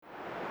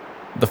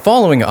The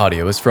following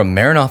audio is from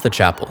Maranatha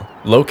Chapel,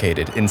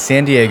 located in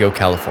San Diego,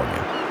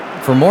 California.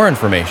 For more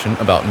information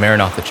about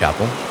Maranatha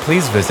Chapel,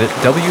 please visit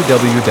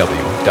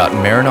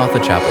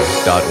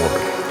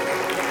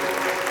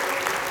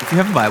www.maranathachapel.org. If you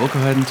have a Bible, go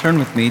ahead and turn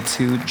with me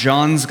to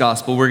John's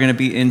Gospel. We're going to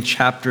be in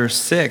chapter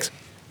 6.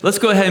 Let's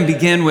go ahead and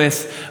begin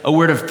with a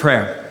word of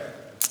prayer.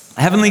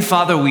 Heavenly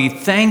Father, we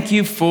thank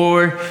you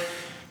for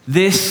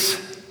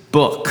this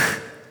book,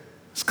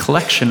 this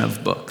collection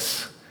of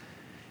books.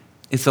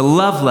 It's a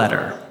love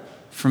letter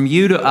from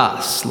you to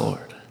us,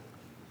 Lord.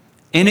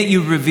 In it,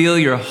 you reveal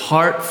your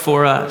heart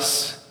for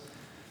us,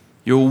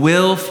 your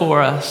will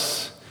for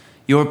us,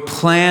 your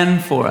plan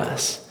for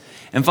us.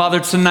 And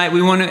Father, tonight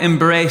we want to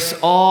embrace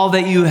all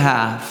that you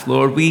have.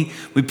 Lord, we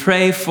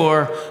pray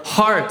for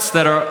hearts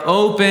that are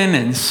open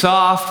and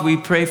soft. We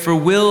pray for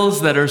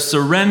wills that are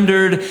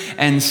surrendered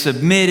and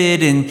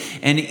submitted,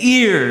 and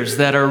ears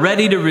that are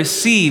ready to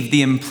receive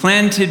the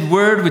implanted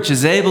word which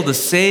is able to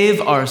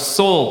save our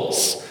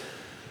souls.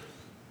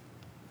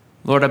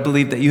 Lord, I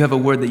believe that you have a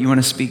word that you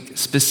want to speak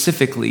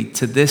specifically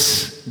to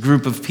this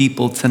group of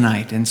people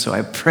tonight. And so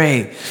I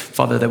pray,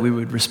 Father, that we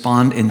would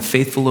respond in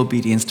faithful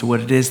obedience to what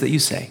it is that you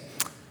say.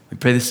 We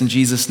pray this in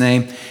Jesus'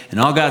 name. And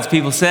all God's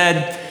people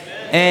said,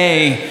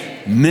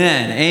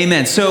 Amen.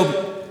 Amen.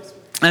 So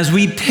as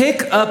we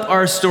pick up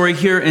our story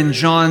here in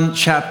John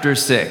chapter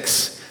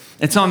 6,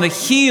 it's on the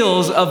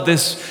heels of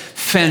this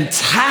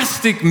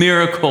fantastic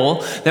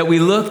miracle that we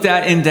looked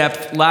at in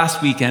depth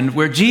last weekend,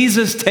 where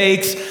Jesus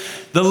takes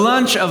the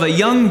lunch of a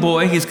young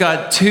boy. He's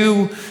got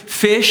 2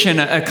 fish and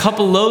a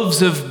couple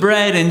loaves of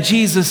bread, and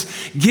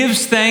Jesus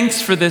gives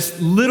thanks for this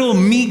little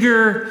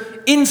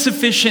meager,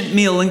 insufficient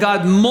meal, and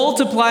God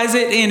multiplies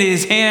it in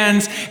his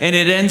hands, and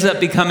it ends up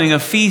becoming a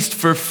feast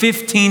for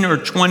 15 or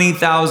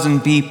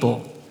 20,000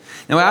 people.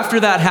 Now, after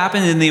that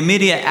happened, in the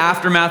immediate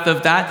aftermath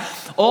of that,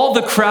 all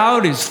the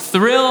crowd is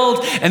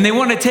thrilled, and they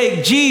want to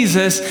take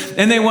Jesus,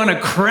 and they want to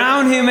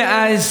crown him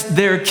as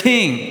their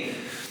king.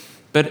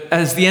 But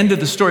as the end of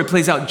the story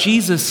plays out,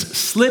 Jesus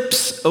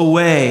slips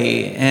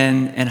away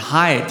and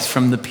hides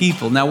from the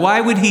people. Now,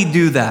 why would he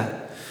do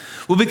that?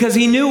 Well, because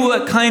he knew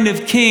what kind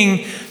of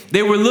king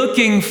they were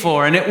looking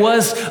for, and it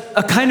was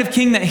a kind of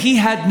king that he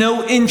had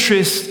no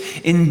interest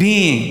in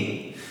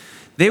being.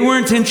 They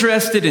weren't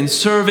interested in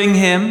serving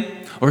him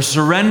or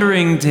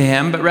surrendering to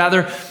him, but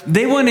rather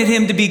they wanted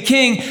him to be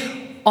king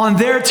on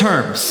their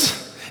terms.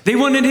 They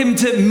wanted him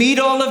to meet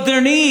all of their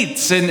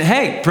needs and,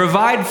 hey,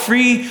 provide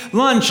free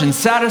lunch and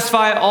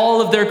satisfy all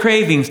of their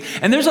cravings.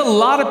 And there's a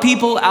lot of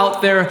people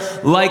out there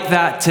like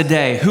that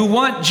today who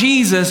want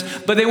Jesus,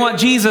 but they want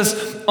Jesus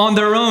on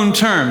their own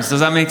terms. Does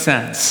that make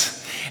sense?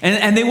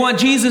 And they want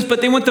Jesus, but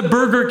they want the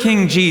Burger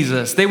King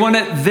Jesus. They want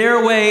it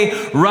their way,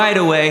 right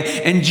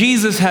away. And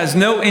Jesus has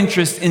no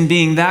interest in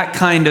being that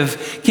kind of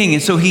king.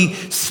 And so he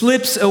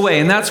slips away.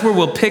 And that's where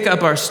we'll pick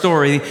up our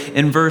story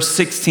in verse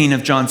 16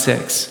 of John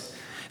 6.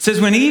 It says,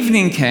 when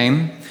evening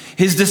came,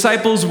 his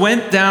disciples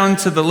went down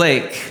to the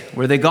lake,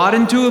 where they got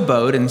into a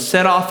boat and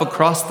set off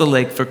across the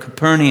lake for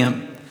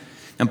Capernaum.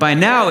 And by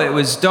now it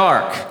was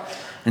dark,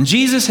 and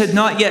Jesus had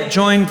not yet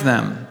joined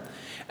them.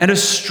 And a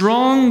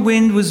strong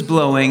wind was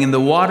blowing, and the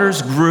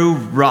waters grew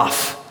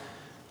rough.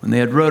 When they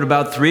had rowed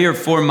about 3 or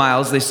 4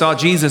 miles, they saw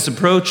Jesus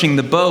approaching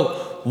the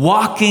boat,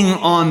 walking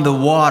on the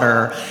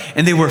water,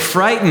 and they were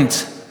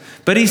frightened.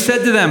 But he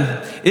said to them,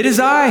 "It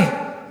is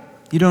I.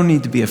 You don't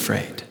need to be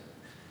afraid."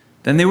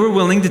 Then they were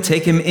willing to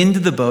take him into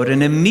the boat,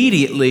 and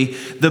immediately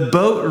the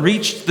boat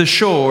reached the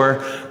shore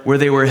where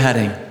they were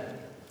heading.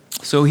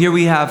 So here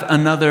we have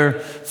another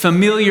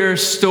familiar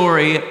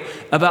story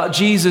about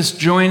Jesus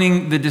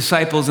joining the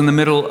disciples in the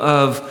middle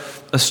of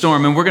a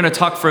storm. And we're going to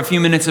talk for a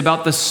few minutes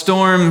about the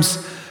storms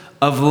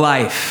of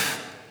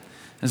life.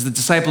 As the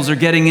disciples are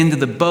getting into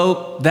the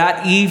boat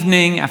that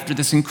evening, after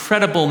this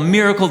incredible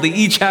miracle, they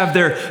each have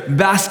their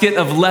basket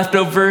of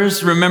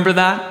leftovers. Remember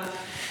that?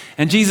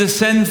 And Jesus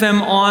sends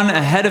them on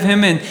ahead of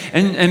him,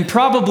 and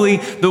probably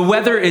the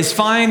weather is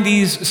fine.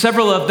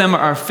 Several of them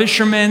are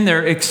fishermen.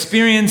 They're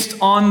experienced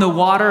on the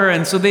water,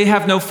 and so they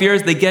have no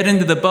fears. They get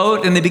into the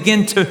boat, and they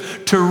begin to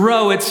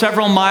row. It's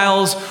several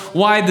miles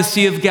wide, the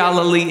Sea of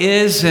Galilee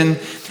is, and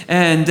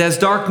as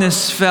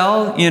darkness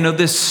fell,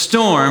 this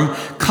storm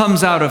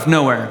comes out of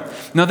nowhere.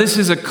 Now, this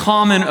is a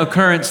common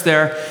occurrence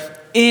there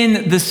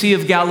in the Sea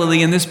of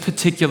Galilee in this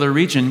particular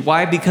region.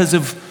 Why? Because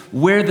of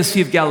where the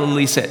Sea of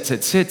Galilee sits.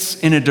 It sits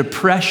in a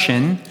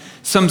depression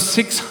some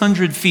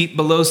 600 feet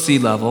below sea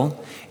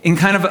level, in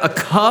kind of a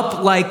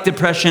cup-like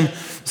depression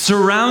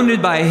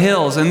surrounded by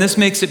hills. And this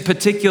makes it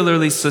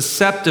particularly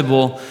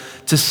susceptible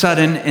to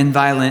sudden and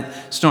violent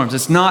storms.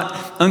 It's not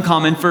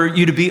uncommon for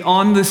you to be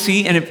on the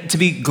sea and to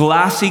be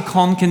glassy,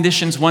 calm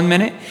conditions 1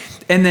 minute,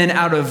 and then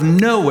out of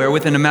nowhere,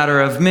 within a matter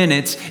of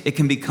minutes, it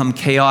can become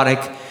chaotic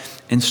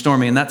and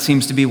stormy. And that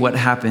seems to be what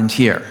happened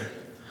here.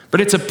 But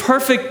it's a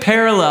perfect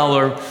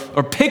parallel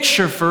or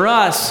picture for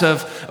us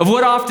of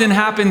what often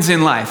happens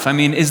in life. I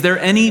mean, is there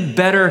any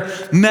better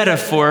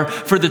metaphor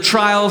for the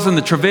trials and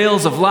the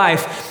travails of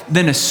life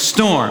than a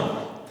storm?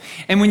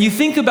 And when you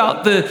think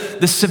about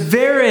the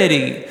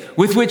severity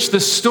with which the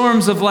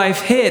storms of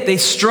life hit, they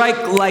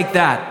strike like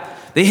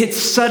that. They hit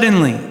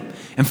suddenly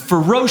and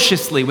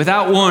ferociously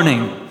without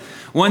warning.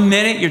 One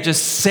minute you're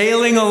just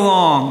sailing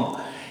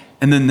along,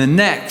 and then the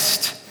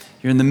next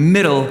you're in the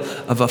middle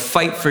of a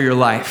fight for your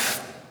life.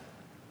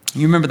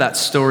 You remember that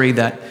story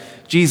that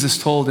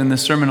Jesus told in the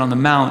Sermon on the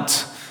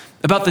Mount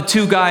about the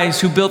two guys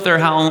who built their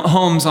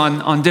homes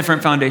on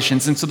different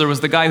foundations. And so there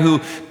was the guy who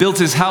built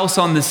his house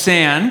on the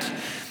sand,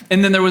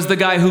 and then there was the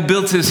guy who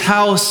built his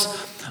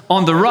house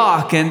on the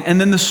rock,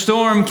 and then the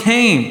storm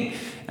came,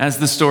 as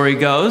the story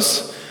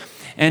goes.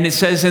 And it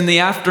says in the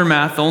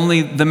aftermath,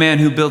 only the man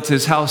who built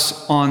his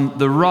house on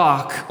the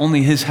rock,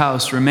 only his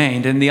house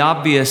remained. And the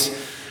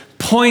obvious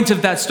point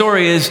of that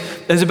story is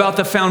about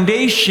the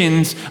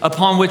foundations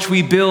upon which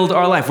we build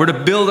our life. We're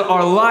to build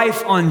our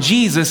life on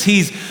Jesus.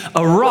 He's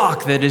a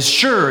rock that is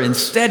sure and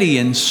steady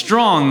and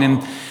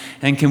strong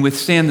and can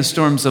withstand the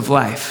storms of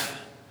life.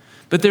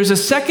 But there's a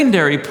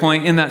secondary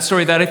point in that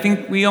story that I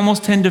think we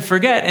almost tend to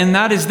forget, and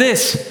that is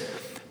this.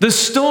 The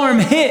storm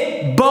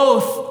hit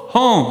both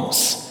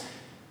homes.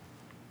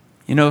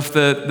 You know, if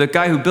the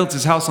guy who built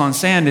his house on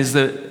sand is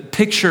the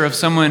picture of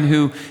someone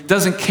who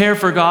doesn't care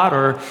for God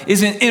or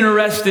isn't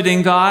interested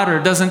in God or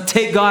doesn't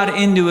take God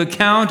into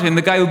account, and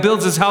the guy who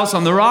builds his house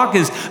on the rock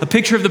is a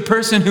picture of the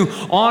person who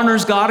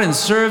honors God and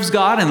serves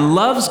God and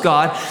loves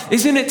God,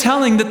 isn't it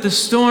telling that the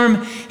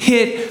storm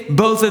hit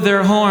both of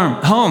their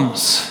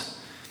homes?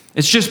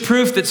 It's just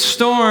proof that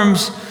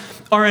storms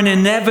are an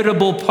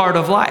inevitable part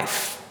of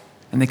life,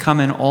 and they come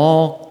in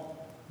all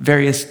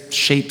various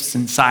shapes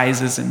and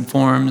sizes and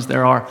forms.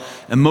 There are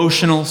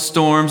emotional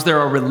storms. There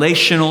are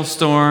relational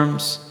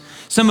storms.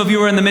 Some of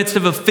you are in the midst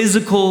of a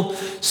physical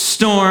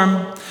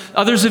storm.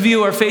 Others of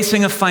you are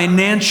facing a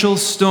financial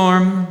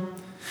storm.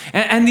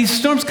 And these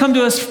storms come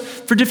to us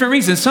for different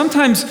reasons.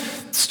 Sometimes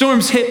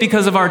storms hit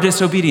because of our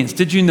disobedience.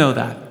 Did you know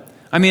that?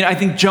 I mean, I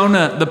think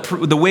Jonah,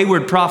 the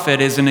wayward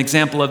prophet, is an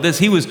example of this.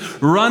 He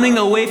was running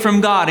away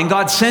from God, and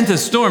God sent a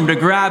storm to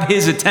grab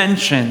his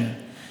attention.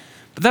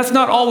 But that's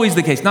not always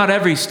the case. Not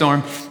every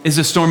storm is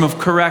a storm of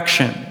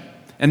correction.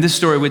 And this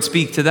story would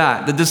speak to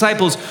that. The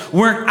disciples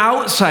weren't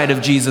outside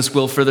of Jesus'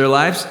 will for their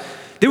lives.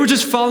 They were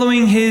just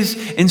following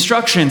his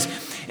instructions.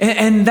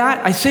 And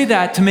that, I say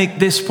that to make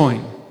this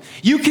point.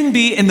 You can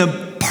be in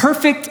the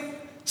perfect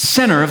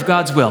center of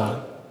God's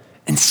will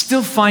and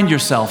still find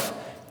yourself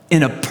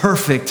in a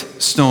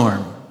perfect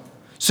storm.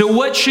 So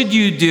what should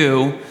you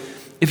do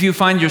if you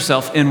find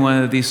yourself in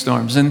one of these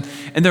storms? And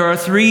there are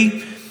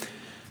three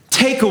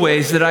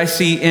takeaways that I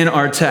see in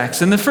our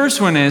text. And the first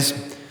one is,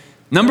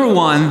 number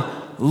one,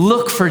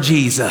 look for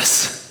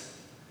Jesus.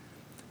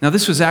 Now,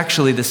 this was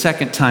actually the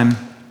second time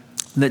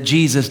that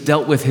Jesus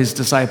dealt with his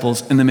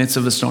disciples in the midst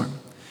of a storm.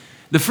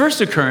 The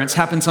first occurrence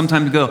happened some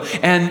time ago,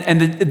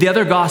 and the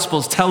other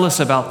Gospels tell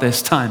us about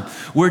this time,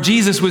 where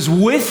Jesus was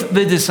with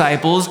the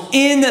disciples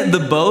in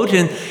the boat,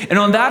 and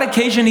on that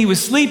occasion he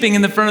was sleeping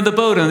in the front of the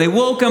boat, and they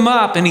woke him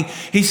up, and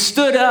he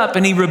stood up,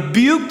 and he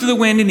rebuked the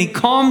wind, and he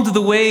calmed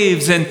the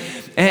waves, and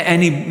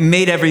he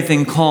made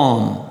everything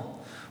calm.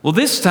 Well,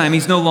 this time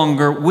he's no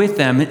longer with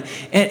them,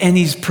 and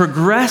he's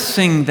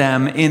progressing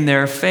them in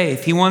their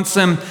faith. He wants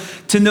them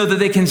to know that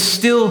they can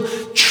still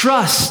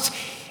trust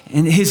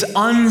in his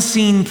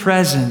unseen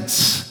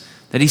presence,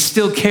 that he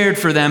still cared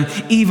for them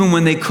even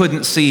when they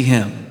couldn't see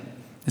him.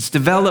 It's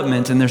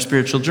development in their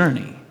spiritual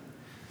journey.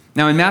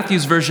 Now, in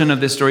Matthew's version of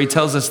this story, he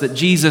tells us that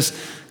Jesus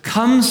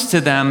comes to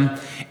them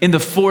in the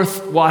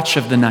fourth watch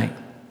of the night.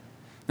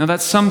 Now,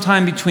 that's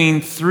sometime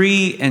between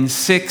 3 and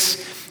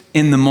 6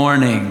 in the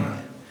morning.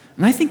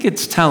 And I think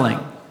it's telling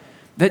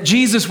that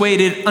Jesus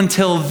waited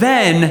until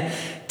then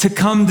to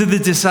come to the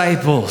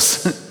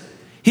disciples.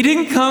 He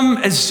didn't come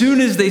as soon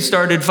as they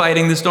started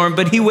fighting the storm,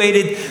 but he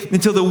waited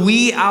until the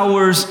wee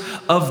hours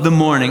of the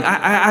morning.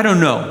 I don't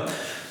know.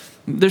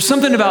 There's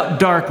something about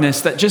darkness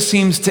that just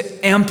seems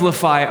to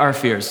amplify our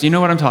fears. Do you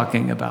know what I'm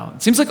talking about?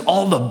 It seems like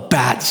all the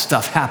bad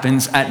stuff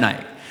happens at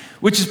night,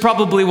 which is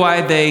probably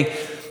why they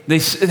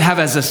have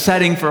as a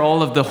setting for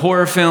all of the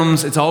horror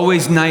films, it's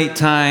always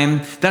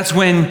nighttime. That's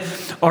when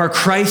our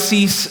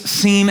crises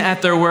seem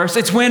at their worst.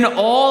 It's when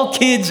all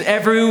kids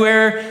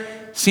everywhere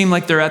seem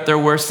like they're at their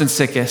worst and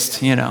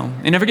sickest, you know.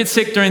 They never get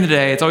sick during the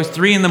day. It's always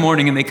 3 in the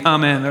morning and they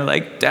come in. They're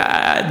like,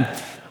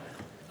 Dad,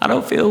 I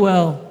don't feel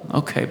well.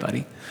 Okay,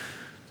 buddy.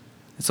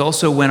 It's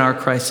also when our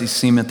crises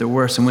seem at their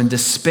worst and when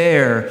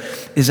despair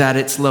is at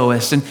its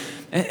lowest.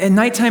 And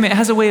nighttime, it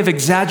has a way of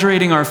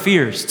exaggerating our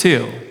fears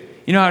too.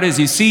 You know how it is.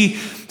 You see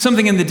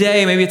something in the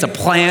day, maybe it's a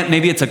plant,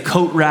 maybe it's a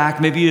coat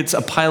rack, maybe it's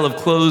a pile of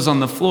clothes on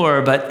the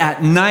floor, but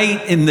at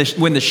night,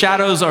 when the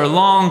shadows are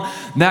long,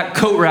 that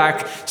coat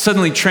rack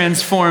suddenly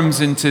transforms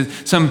into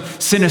some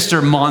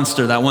sinister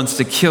monster that wants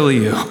to kill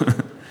you.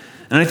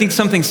 And I think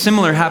something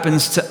similar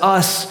happens to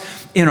us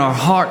in our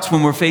hearts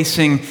when we're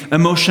facing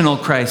emotional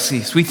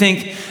crises. We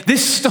think,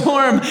 this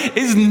storm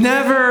is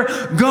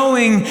never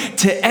going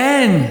to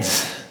end,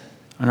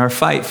 and our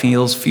fight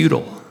feels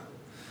futile.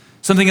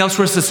 Something else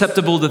we're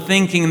susceptible to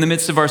thinking in the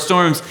midst of our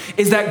storms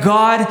is that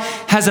God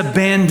has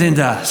abandoned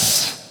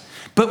us.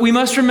 But we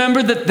must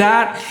remember that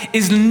that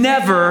is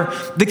never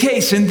the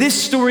case. And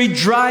this story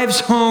drives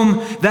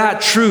home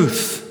that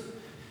truth.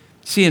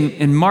 See,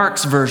 in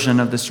Mark's version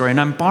of the story, and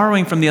I'm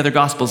borrowing from the other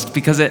Gospels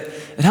because it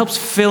helps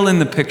fill in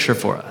the picture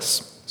for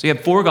us. So you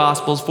have 4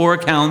 Gospels, 4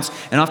 accounts,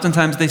 and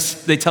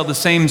oftentimes they tell the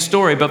same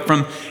story, but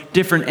from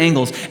different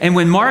angles. And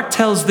when Mark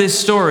tells this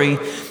story,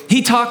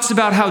 he talks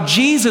about how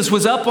Jesus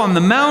was up on the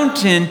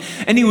mountain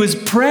and he was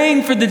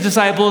praying for the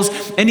disciples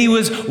and he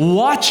was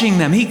watching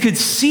them. He could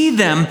see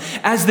them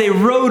as they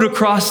rowed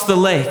across the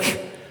lake.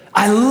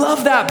 I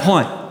love that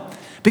point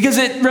because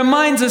it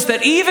reminds us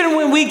that even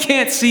when we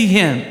can't see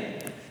him,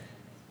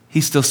 he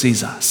still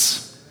sees us.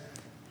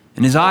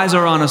 And his eyes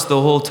are on us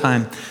the whole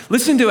time.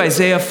 Listen to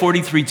Isaiah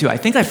 43:2. I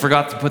think I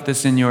forgot to put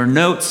this in your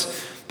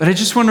notes, but I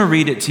just want to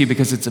read it to you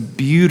because it's a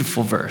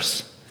beautiful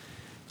verse.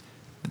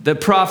 The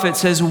prophet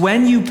says,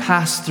 when you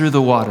pass through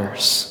the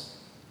waters,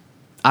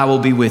 I will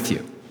be with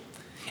you.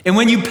 And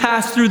when you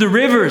pass through the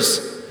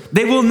rivers,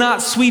 they will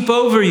not sweep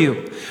over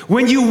you.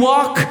 When you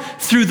walk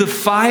through the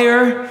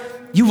fire,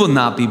 you will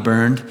not be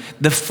burned.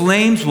 The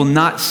flames will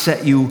not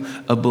set you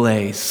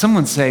ablaze.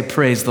 Someone say,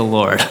 praise the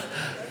Lord.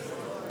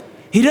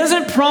 He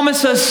doesn't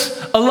promise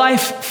us a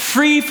life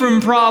free from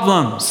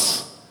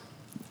problems.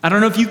 I don't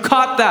know if you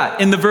caught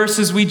that in the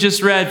verses we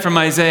just read from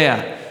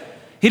Isaiah.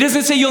 He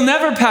doesn't say you'll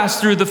never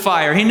pass through the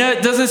fire. He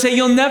doesn't say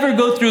you'll never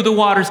go through the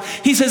waters.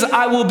 He says,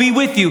 I will be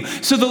with you.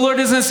 So the Lord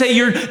doesn't say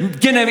you're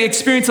going to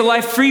experience a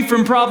life free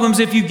from problems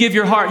if you give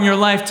your heart and your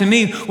life to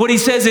me. What he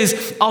says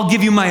is, I'll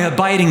give you my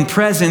abiding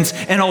presence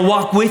and I'll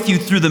walk with you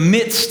through the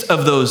midst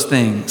of those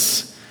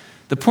things.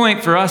 The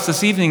point for us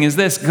this evening is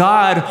this: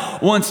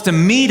 God wants to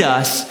meet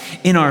us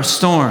in our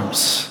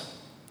storms.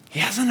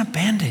 He hasn't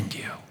abandoned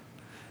you.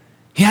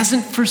 He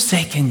hasn't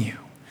forsaken you.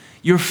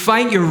 Your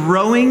fight, your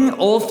rowing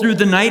all through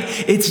the night,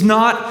 it's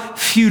not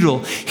futile.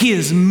 He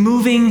is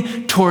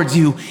moving towards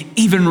you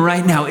even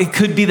right now. It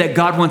could be that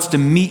God wants to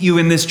meet you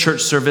in this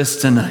church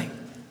service tonight.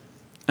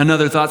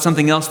 Another thought,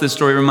 something else this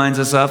story reminds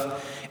us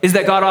of, is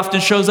that God often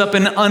shows up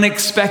in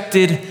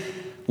unexpected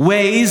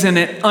ways and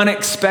at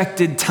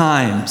unexpected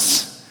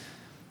times.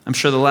 I'm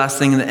sure the last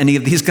thing that any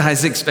of these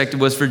guys expected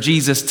was for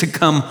Jesus to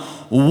come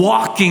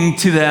walking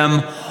to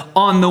them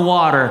on the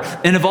water.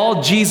 And of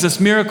all Jesus'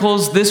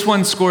 miracles, this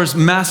one scores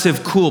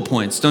massive cool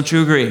points. Don't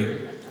you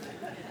agree?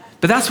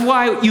 But that's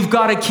why you've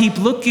got to keep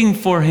looking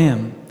for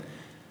him,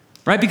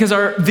 right? Because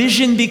our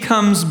vision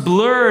becomes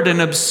blurred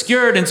and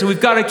obscured. And so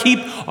we've got to keep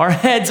our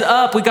heads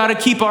up. We've got to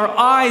keep our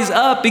eyes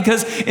up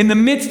because in the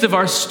midst of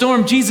our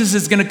storm, Jesus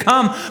is going to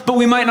come, but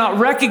we might not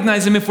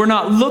recognize him if we're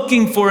not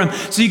looking for him.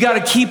 So you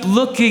got to keep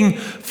looking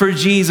for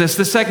Jesus.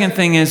 The second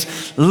thing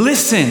is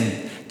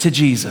listen to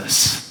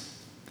Jesus.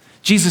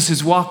 Jesus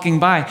is walking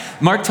by.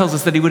 Mark tells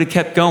us that he would have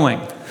kept going.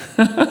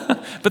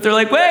 But they're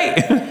like, wait,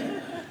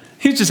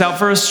 he's just out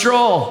for a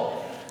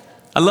stroll.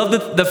 I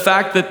love the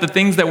fact that the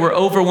things that were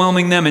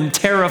overwhelming them and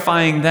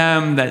terrifying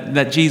them,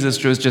 that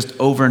Jesus was just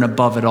over and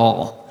above it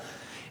all.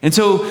 And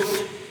so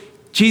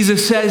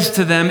Jesus says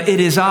to them, it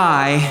is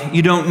I,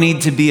 you don't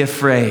need to be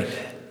afraid.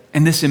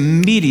 And this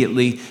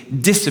immediately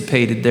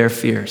dissipated their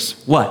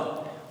fears.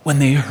 What? When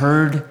they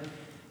heard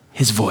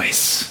his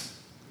voice.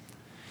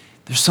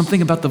 There's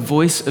something about the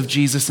voice of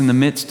Jesus in the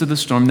midst of the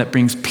storm that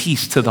brings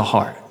peace to the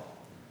heart.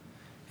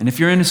 And if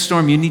you're in a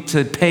storm, you need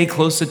to pay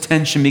close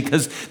attention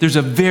because there's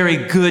a very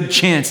good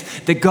chance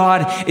that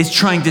God is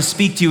trying to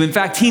speak to you. In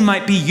fact, he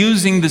might be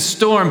using the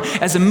storm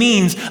as a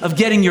means of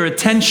getting your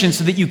attention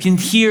so that you can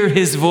hear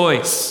his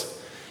voice.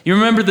 You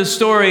remember the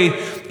story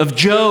of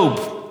Job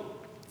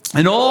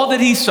and all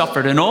that he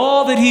suffered and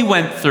all that he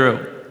went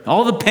through.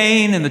 All the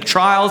pain and the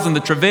trials and the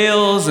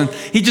travails, and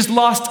he just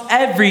lost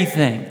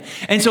everything.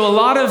 And so a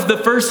lot of the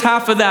first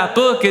half of that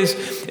book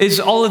is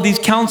all of these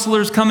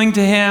counselors coming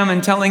to him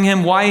and telling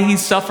him why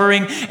he's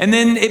suffering. And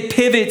then it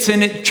pivots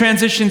and it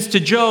transitions to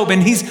Job,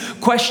 and he's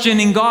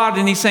questioning God,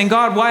 and he's saying,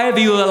 God, why have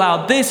you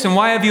allowed this? And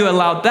why have you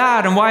allowed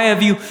that? And why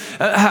have you,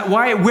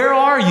 where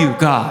are you,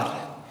 God?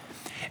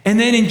 And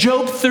then in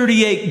Job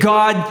 38,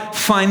 God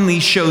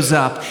finally shows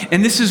up.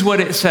 And this is what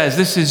it says.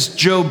 This is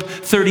Job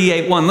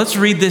 38:1. Let's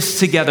read this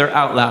together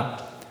out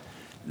loud.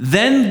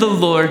 Then the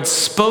Lord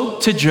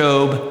spoke to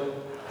Job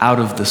out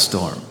of the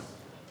storm.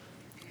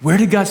 Where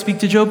did God speak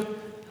to Job?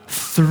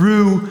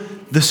 Through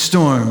the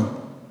storm.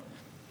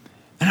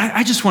 And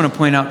I just want to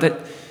point out that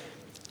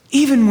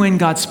even when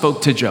God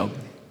spoke to Job,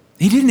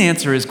 he didn't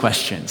answer his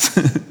questions.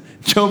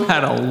 Job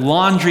had a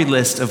laundry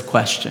list of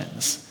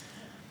questions.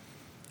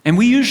 And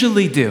we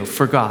usually do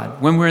for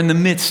God when we're in the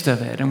midst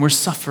of it and we're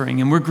suffering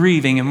and we're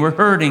grieving and we're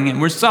hurting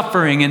and we're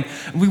suffering and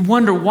we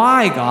wonder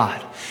why,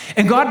 God.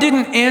 And God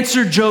didn't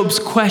answer Job's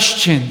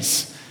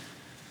questions.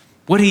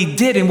 What he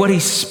did and what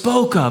he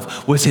spoke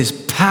of was his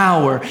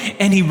power,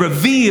 and he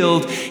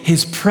revealed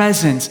his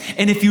presence.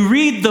 And if you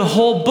read the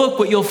whole book,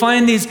 what you'll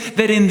find is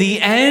that in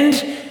the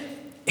end,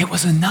 it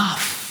was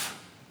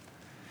enough.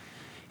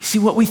 You see,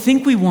 what we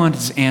think we want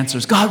is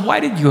answers. God,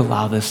 why did you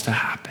allow this to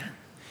happen?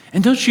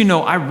 And don't you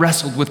know, I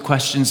wrestled with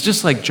questions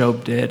just like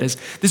Job did, as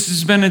this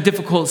has been a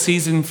difficult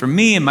season for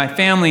me and my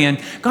family. And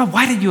God,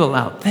 why did you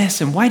allow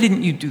this? And why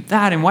didn't you do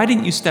that? And why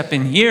didn't you step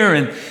in here?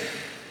 And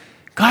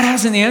God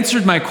hasn't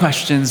answered my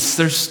questions.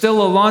 There's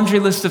still a laundry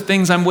list of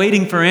things I'm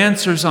waiting for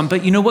answers on.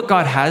 But you know what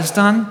God has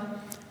done?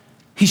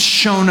 He's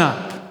shown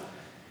up.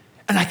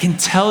 And I can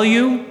tell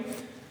you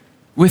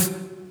with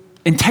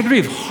integrity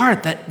of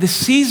heart that this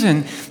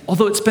season,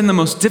 although it's been the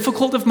most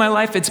difficult of my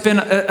life, it's been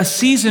a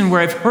season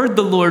where I've heard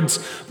the Lord's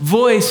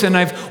voice and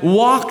I've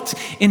walked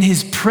in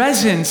his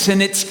presence,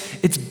 and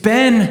it's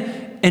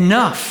been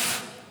enough.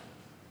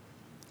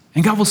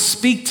 And God will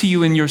speak to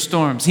you in your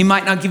storms. He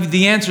might not give you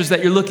the answers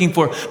that you're looking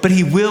for, but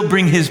he will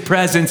bring his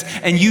presence,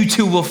 and you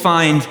too will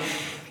find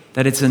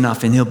that it's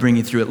enough, and he'll bring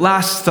you through it.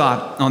 Last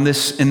thought on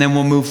this, and then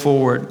we'll move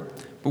forward.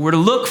 But we're to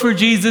look for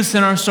Jesus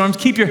in our storms.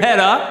 Keep your head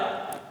up.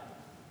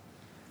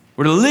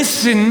 We're to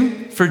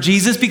listen for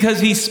Jesus because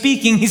he's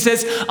speaking. He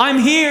says, I'm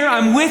here,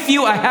 I'm with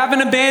you, I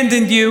haven't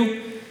abandoned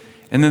you.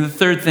 And then the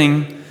third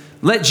thing,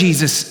 let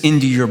Jesus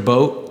into your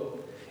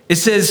boat. It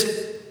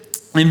says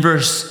in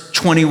verse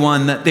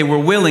 21 that they were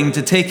willing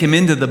to take him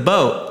into the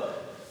boat.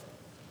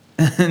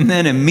 And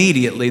then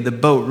immediately the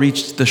boat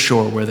reached the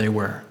shore where they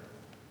were.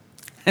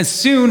 As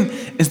soon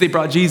as they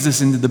brought Jesus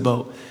into the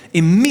boat,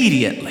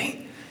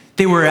 immediately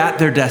they were at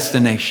their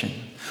destination.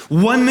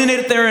 1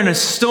 minute they're in a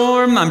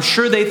storm I'm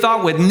sure they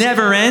thought would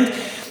never end,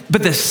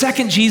 but the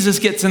second Jesus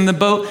gets in the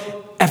boat,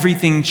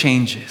 everything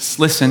changes.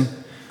 Listen, do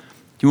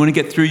you want to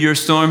get through your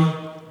storm?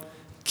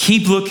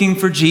 Keep looking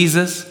for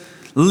Jesus,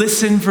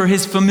 listen for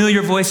his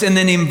familiar voice, and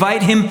then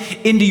invite him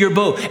into your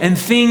boat, and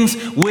things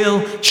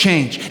will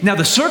change. Now,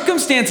 the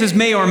circumstances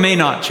may or may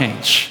not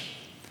change.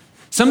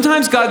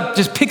 Sometimes God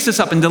just picks us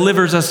up and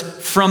delivers us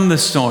from the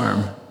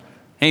storm.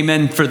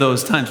 Amen for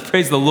those times.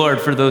 Praise the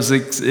Lord for those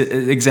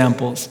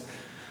examples.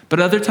 But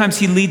other times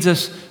he leads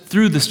us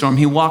through the storm.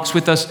 He walks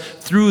with us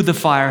through the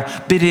fire.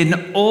 But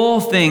in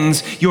all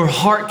things, your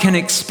heart can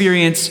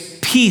experience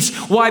peace.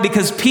 Why?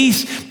 Because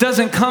peace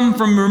doesn't come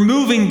from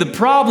removing the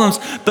problems,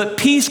 but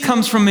peace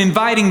comes from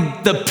inviting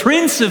the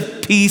Prince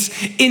of Peace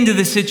into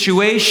the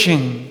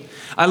situation.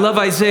 I love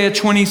Isaiah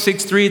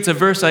 26:3. It's a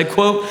verse I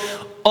quote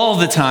all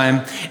the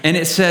time. And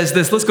it says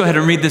this. Let's go ahead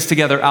and read this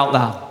together out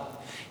loud.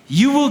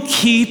 You will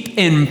keep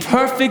in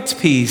perfect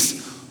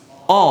peace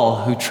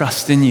all who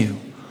trust in you,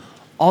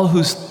 all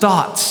whose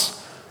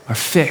thoughts are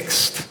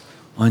fixed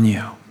on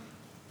you.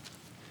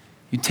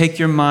 You take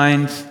your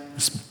mind,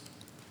 this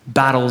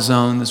battle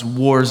zone, this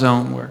war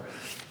zone where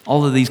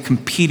all of these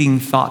competing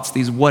thoughts,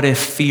 these what-if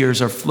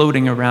fears are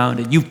floating around,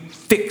 and you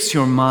fix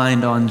your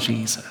mind on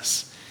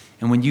Jesus.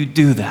 And when you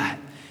do that,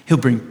 he'll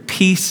bring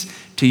peace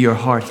to your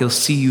heart. He'll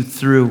see you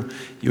through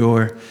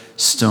your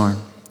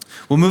storm.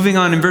 Well, moving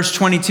on in verse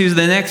 22,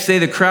 the next day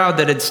the crowd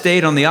that had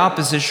stayed on the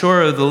opposite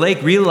shore of the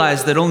lake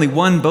realized that only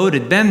one boat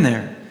had been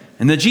there,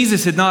 and that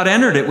Jesus had not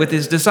entered it with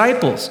his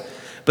disciples,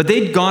 but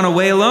they'd gone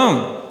away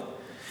alone.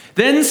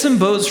 Then some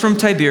boats from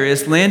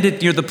Tiberias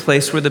landed near the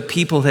place where the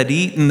people had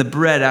eaten the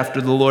bread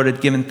after the Lord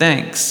had given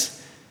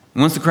thanks.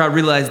 And once the crowd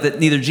realized that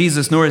neither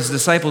Jesus nor his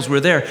disciples were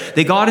there,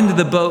 they got into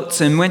the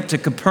boats and went to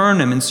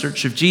Capernaum in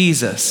search of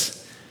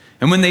Jesus.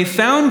 And when they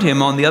found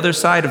him on the other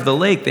side of the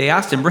lake, they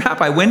asked him,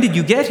 Rabbi, when did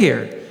you get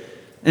here?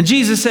 And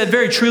Jesus said,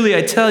 very truly,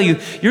 I tell you,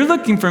 you're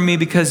looking for me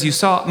because you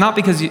saw,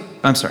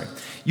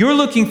 You're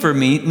looking for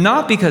me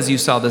not because you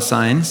saw the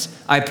signs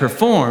I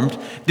performed,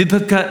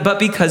 but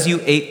because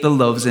you ate the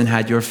loaves and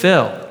had your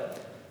fill.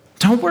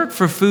 Don't work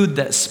for food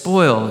that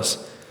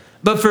spoils,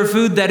 but for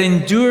food that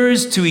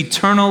endures to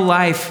eternal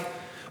life,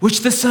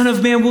 which the Son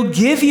of Man will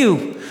give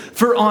you.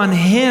 For on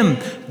him,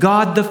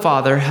 God the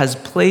Father has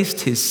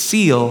placed his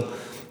seal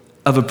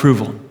of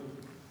approval.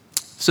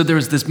 So there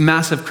was this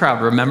massive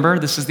crowd, remember?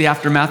 This is the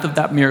aftermath of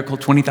that miracle,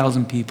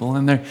 20,000 people.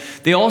 And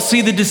they all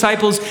see the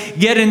disciples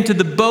get into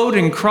the boat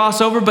and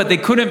cross over, but they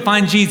couldn't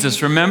find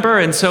Jesus, remember?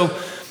 And so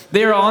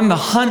they're on the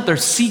hunt, they're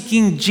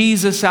seeking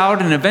Jesus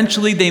out, and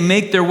eventually they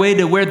make their way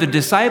to where the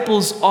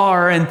disciples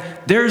are, and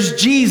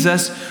there's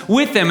Jesus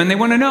with them. And they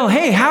want to know,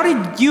 hey, how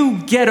did you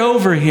get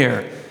over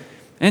here?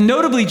 And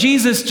notably,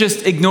 Jesus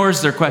just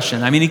ignores their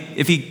question. I mean,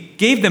 if he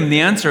gave them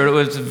the answer, it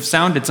would have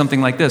sounded something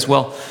like this.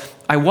 Well,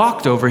 I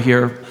walked over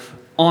here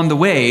on the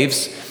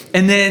waves,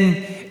 and then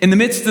in the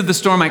midst of the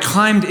storm, I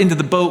climbed into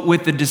the boat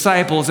with the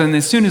disciples, and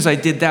as soon as I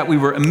did that, we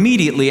were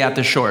immediately at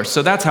the shore.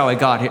 So that's how I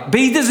got here. But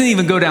he doesn't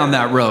even go down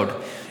that road.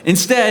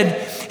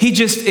 Instead, he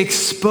just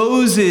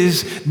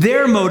exposes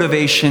their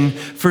motivation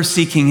for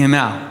seeking him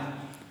out.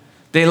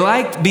 They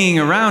liked being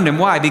around him.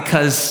 Why?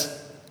 Because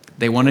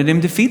they wanted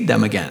him to feed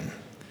them again.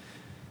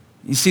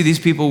 You see, these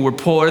people were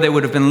poor. They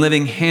would have been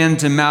living hand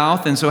to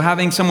mouth, and so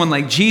having someone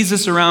like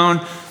Jesus around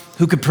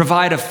who could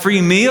provide a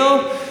free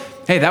meal,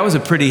 hey, that was a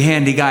pretty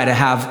handy guy to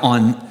have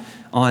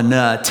on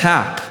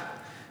tap.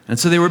 And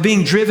so they were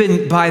being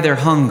driven by their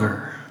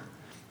hunger.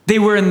 They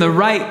were in the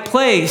right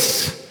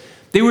place.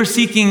 They were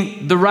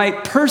seeking the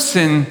right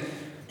person,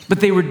 but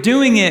they were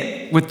doing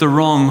it with the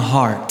wrong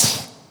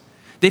heart.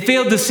 They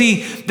failed to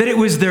see that it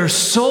was their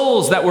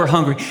souls that were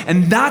hungry.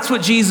 And that's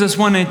what Jesus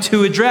wanted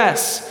to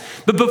address.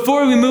 But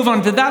before we move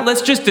on to that,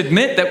 let's just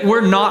admit that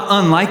we're not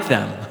unlike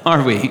them,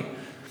 are we?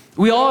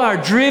 We all are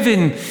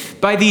driven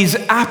by these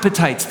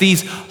appetites,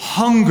 these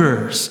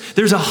hungers.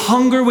 There's a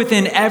hunger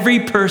within every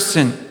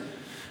person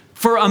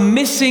for a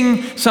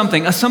missing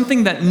something, a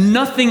something that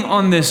nothing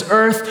on this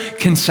earth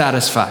can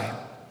satisfy.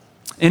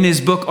 In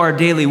his book, Our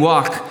Daily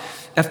Walk,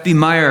 F.B.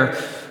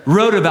 Meyer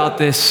wrote about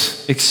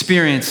this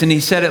experience, and he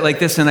said it like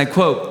this, and I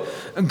quote,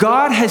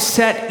 "God has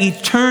set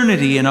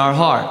eternity in our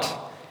heart,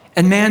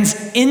 and man's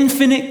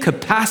infinite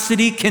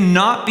capacity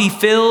cannot be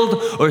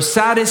filled or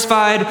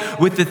satisfied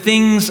with the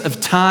things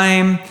of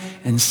time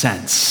and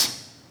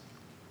sense."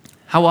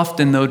 How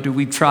often, though, do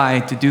we try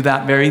to do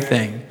that very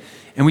thing?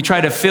 And we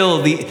try to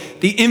fill the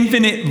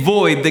infinite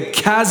void, the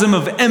chasm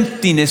of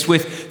emptiness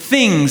with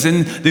things.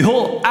 And the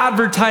whole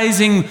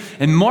advertising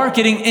and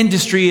marketing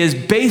industry is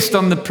based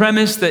on the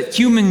premise that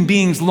human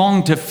beings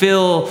long to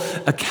fill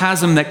a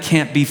chasm that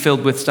can't be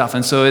filled with stuff.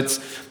 And so it's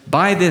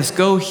buy this,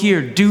 go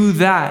here, do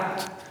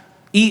that,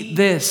 eat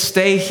this,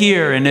 stay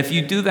here. And if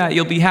you do that,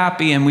 you'll be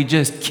happy. And we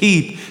just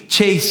keep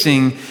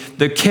chasing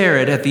the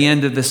carrot at the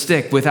end of the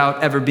stick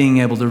without ever being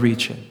able to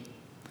reach it.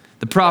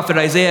 The prophet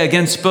Isaiah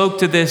again spoke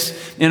to this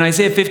in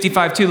Isaiah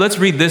 55:2. Let's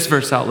read this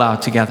verse out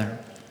loud together.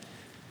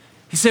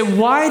 He said,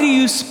 "Why do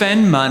you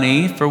spend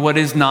money for what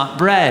is not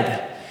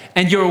bread,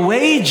 and your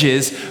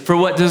wages for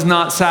what does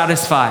not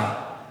satisfy?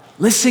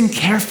 Listen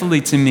carefully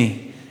to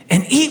me,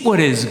 and eat what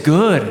is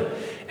good,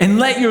 and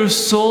let your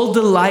soul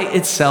delight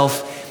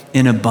itself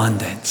in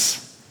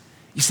abundance."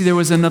 You see, there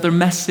was another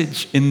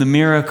message in the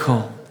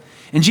miracle.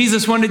 And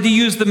Jesus wanted to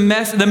use the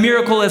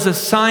miracle as a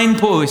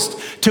signpost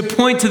to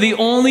point to the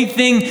only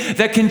thing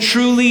that can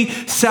truly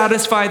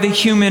satisfy the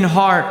human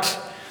heart.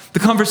 The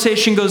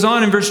conversation goes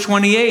on in verse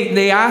 28.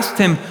 They asked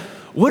him,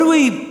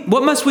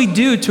 what must we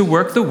do to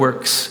work the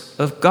works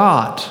of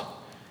God?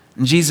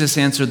 And Jesus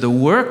answered, "The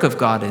work of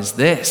God is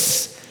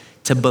this,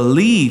 to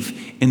believe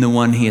in the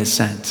one he has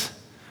sent."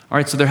 All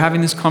right, so they're having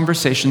this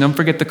conversation. Don't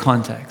forget the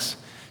context.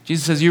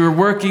 Jesus says, "You were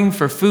working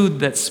for food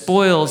that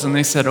spoils." And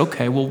they said,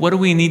 "Okay, well, what do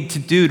we need to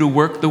do to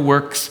work the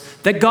works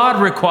that God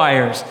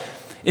requires?"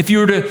 If you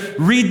were to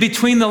read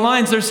between the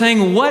lines, they're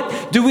saying,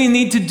 what do we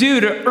need to do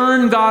to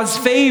earn God's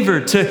favor,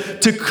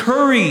 to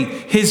curry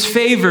his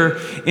favor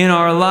in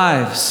our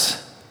lives?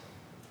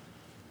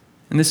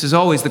 And this is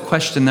always the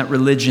question that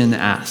religion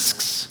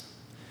asks.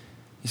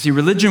 You see,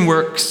 religion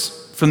works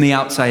from the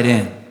outside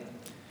in.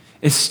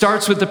 It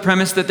starts with the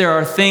premise that there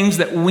are things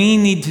that we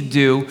need to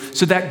do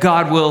so that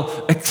God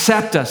will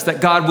accept us,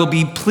 that God will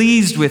be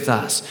pleased with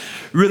us.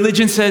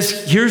 Religion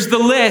says, here's the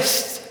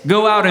list,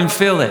 go out and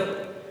fill it.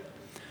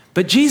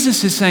 But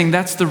Jesus is saying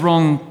that's the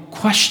wrong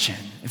question.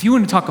 If you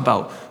want to talk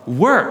about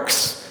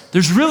works,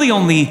 there's really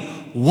only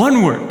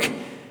one work,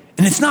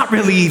 and it's not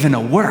really even a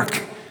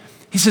work.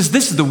 He says,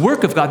 this is the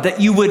work of God,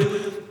 that you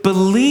would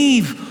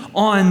believe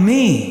on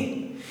me.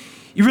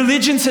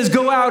 Religion says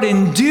go out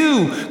and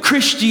do.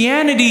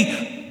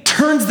 Christianity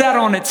turns that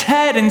on its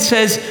head and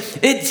says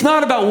it's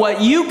not about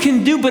what you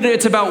can do, but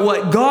it's about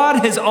what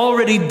God has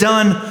already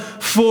done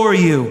for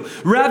you.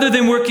 Rather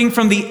than working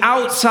from the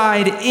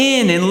outside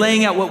in and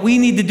laying out what we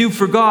need to do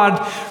for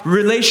God,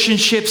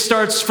 relationship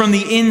starts from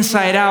the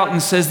inside out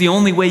and says the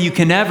only way you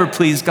can ever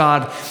please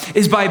God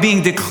is by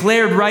being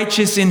declared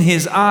righteous in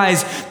his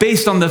eyes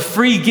based on the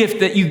free gift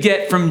that you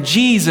get from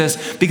Jesus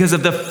because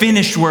of the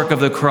finished work of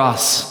the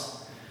cross.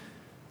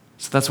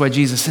 So that's why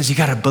Jesus says you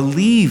got to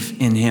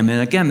believe in him. And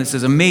again, this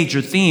is a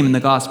major theme in the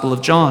Gospel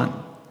of John.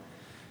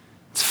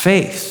 It's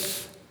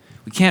faith.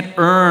 We can't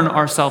earn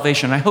our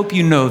salvation. I hope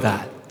you know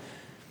that.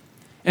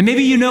 And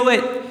maybe you know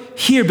it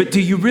here, but do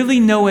you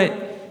really know it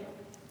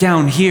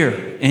down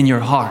here in your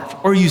heart?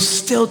 Or are you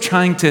still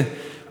trying to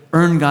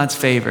earn God's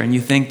favor and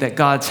you think that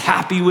God's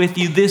happy with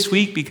you this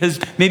week because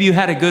maybe you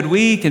had a good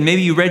week and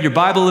maybe you read your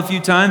Bible a few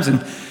times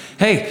and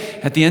hey,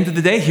 at the end of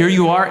the day, here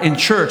you are in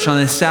church on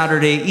a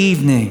Saturday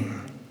evening.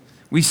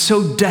 We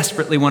so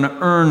desperately want to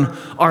earn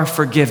our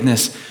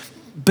forgiveness.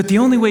 But the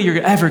only way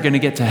you're ever going to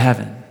get to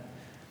heaven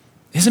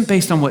isn't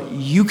based on what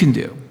you can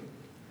do.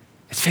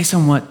 It's based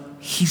on what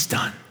he's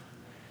done.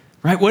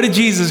 Right? What did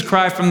Jesus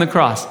cry from the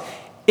cross?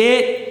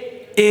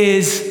 It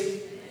is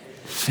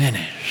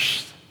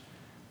finished.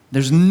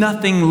 There's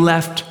nothing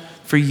left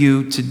for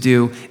you to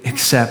do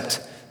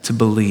except to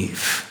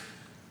believe.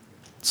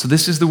 So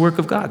this is the work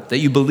of God, that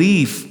you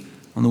believe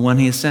on the one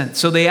he has sent.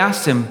 So they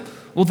asked him,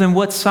 well, then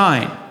what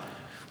sign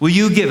will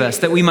you give us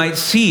that we might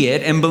see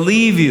it and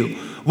believe you?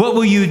 What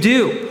will you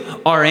do?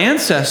 Our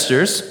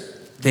ancestors,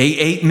 they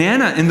ate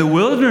manna in the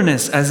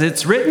wilderness, as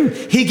it's written.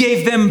 He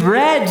gave them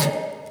bread,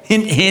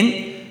 hint,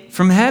 hint,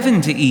 from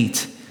heaven to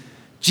eat.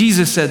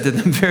 Jesus said to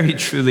them, very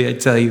truly, I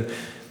tell you,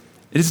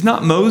 it is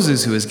not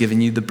Moses who has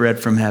given you the bread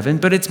from heaven,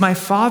 but it's my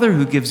Father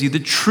who gives you the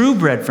true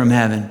bread from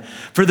heaven.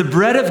 For the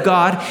bread of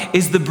God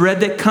is the bread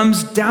that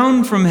comes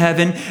down from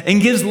heaven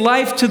and gives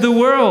life to the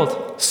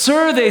world.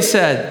 Sir, they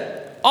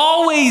said,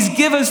 always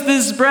give us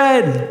this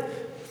bread.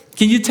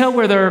 Can you tell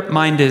where their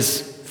mind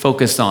is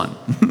focused on.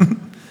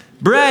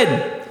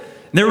 Bread.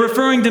 They're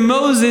referring to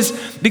Moses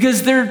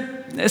because they're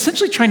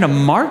essentially trying to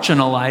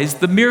marginalize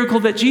the miracle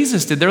that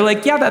Jesus did. They're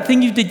like, yeah, that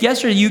thing you did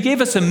yesterday, you gave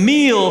us a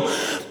meal,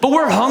 but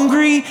we're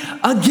hungry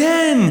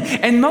again.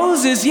 And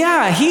Moses,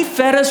 yeah, he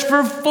fed us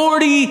for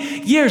 40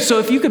 years. So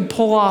if you could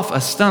pull off a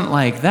stunt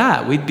like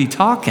that, we'd be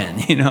talking,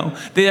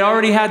 They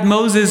already had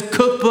Moses'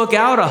 cookbook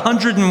out,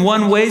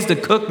 101 ways to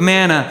cook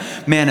manna.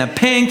 Manna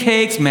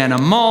pancakes, manna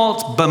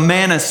malt,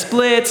 banana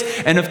splits,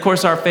 and of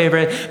course our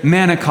favorite,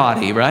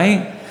 manicotti,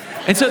 right?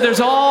 And so there's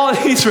all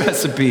these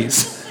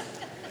recipes.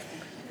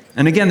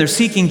 And again, they're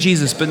seeking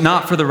Jesus, but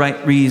not for the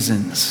right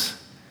reasons.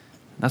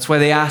 That's why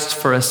they asked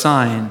for a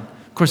sign.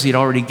 Of course, he'd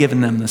already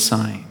given them the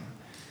sign.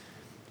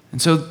 And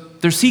so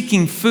they're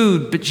seeking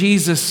food, but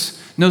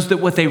Jesus knows that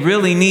what they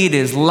really need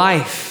is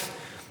life.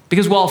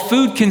 Because while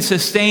food can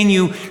sustain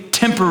you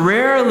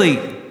temporarily,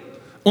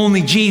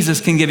 only Jesus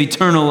can give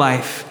eternal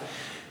life.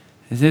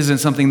 It isn't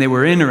something they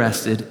were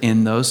interested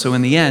in, though. So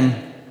in the end,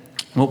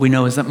 what we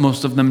know is that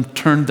most of them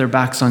turned their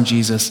backs on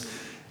Jesus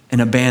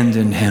and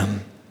abandoned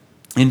him.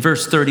 In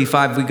verse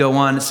 35, we go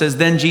on. It says,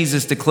 then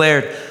Jesus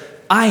declared,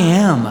 I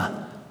am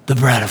the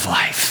bread of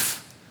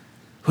life.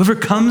 Whoever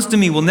comes to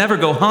me will never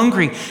go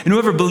hungry, and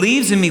whoever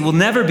believes in me will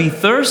never be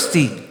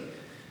thirsty.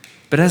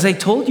 But as I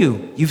told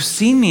you, you've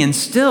seen me, and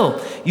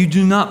still you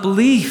do not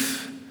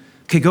believe.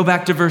 Okay, go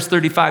back to verse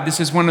 35.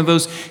 This is one of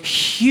those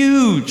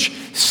huge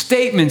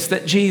statements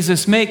that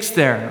Jesus makes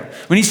there.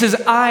 When he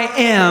says, I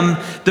am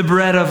the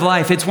bread of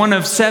life. It's one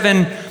of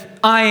 7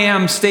 I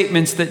am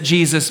statements that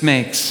Jesus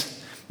makes.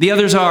 The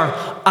others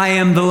are, I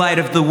am the light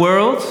of the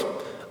world.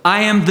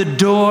 I am the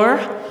door.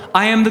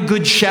 I am the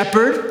good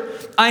shepherd.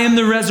 I am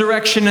the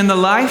resurrection and the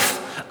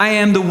life. I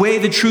am the way,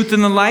 the truth,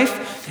 and the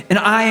life. And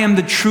I am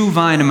the true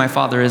vine, and my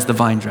Father is the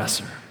vine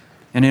dresser.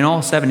 And in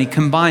all 7, he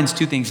combines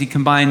 2 things. He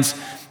combines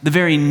the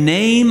very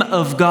name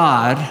of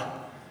God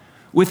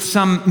with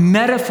some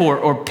metaphor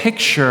or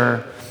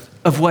picture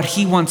of what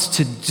he wants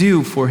to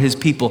do for his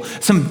people,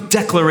 some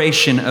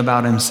declaration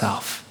about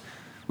himself.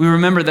 We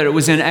remember that it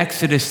was in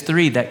Exodus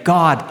 3 that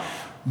God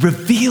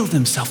revealed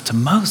himself to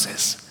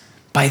Moses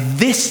by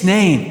this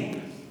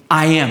name,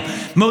 I am.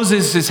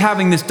 Moses is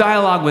having this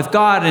dialogue with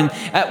God, and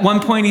at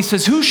one point he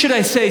says, who should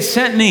I say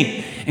sent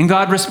me? And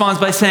God responds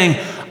by saying,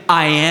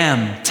 I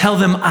am. Tell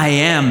them I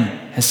am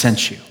has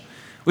sent you.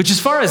 Which, as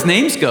far as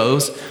names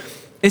goes,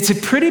 it's a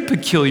pretty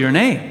peculiar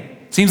name.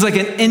 Seems like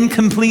an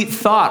incomplete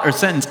thought or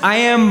sentence. I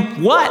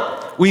am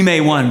what? We may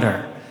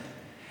wonder.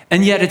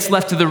 And yet it's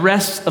left to the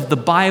rest of the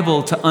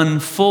Bible to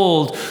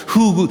unfold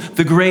who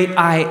the great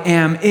I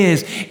am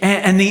is.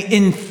 And the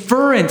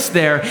inference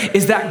there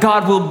is that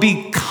God will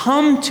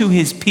become to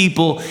his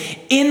people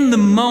in the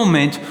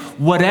moment,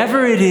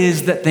 whatever it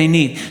is that they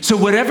need. So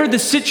whatever the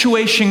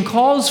situation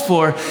calls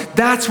for,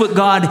 that's what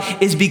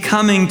God is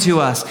becoming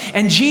to us.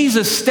 And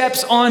Jesus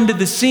steps onto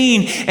the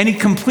scene and he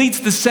completes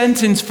the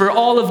sentence for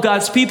all of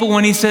God's people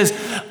when he says,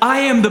 I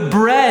am the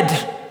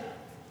bread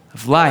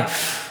of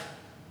life.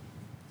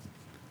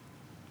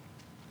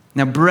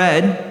 Now,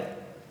 bread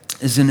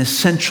is an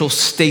essential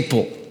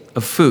staple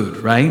of food,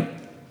 right?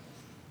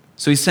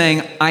 So he's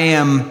saying, I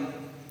am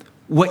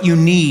what you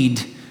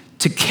need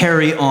to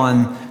carry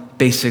on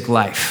basic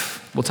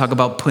life. We'll talk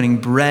about putting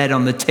bread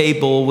on the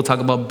table. We'll talk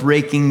about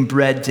breaking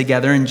bread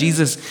together. And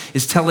Jesus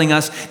is telling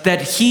us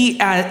that he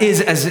is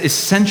as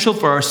essential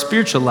for our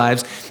spiritual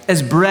lives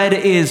as bread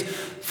is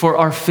for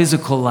our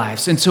physical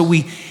lives. And so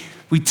we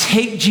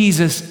take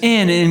Jesus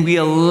in and we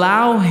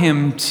allow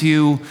him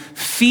to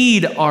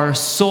feed our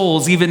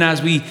souls, even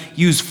as we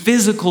use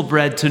physical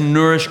bread to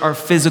nourish our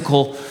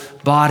physical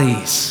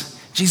bodies.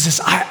 Jesus,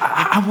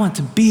 I want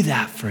to be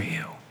that for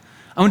you.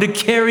 I want to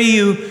carry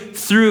you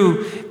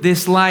through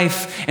this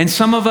life. And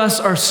some of us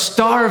are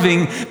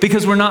starving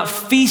because we're not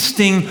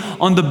feasting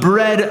on the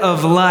bread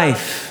of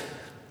life.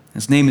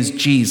 His name is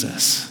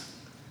Jesus.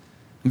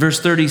 In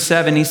verse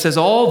 37, he says,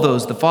 all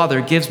those the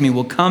Father gives me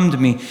will come to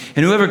me,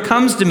 and whoever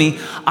comes to me,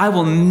 I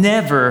will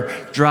never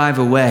drive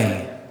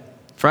away.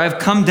 For I have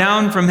come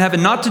down from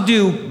heaven not to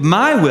do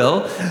my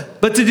will,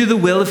 but to do the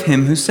will of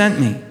him who sent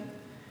me.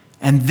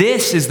 And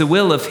this is the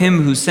will of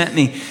him who sent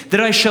me,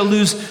 that I shall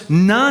lose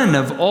none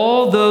of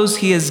all those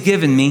he has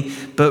given me,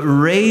 but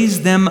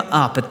raise them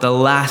up at the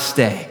last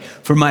day.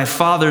 For my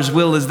Father's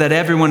will is that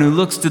everyone who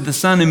looks to the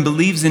Son and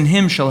believes in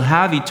him shall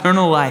have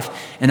eternal life,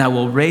 and I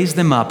will raise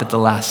them up at the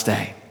last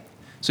day.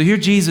 So here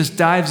Jesus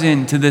dives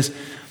into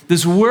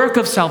this work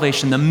of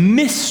salvation. The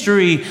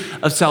mystery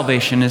of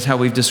salvation is how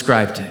we've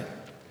described it.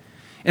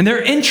 And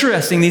they're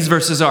interesting, these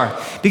verses are,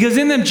 because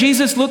in them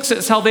Jesus looks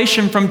at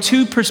salvation from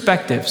 2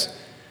 perspectives.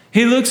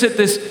 He looks at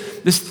this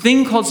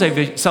thing called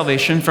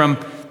salvation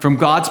from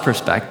God's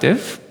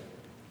perspective,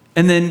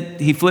 and then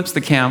he flips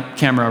the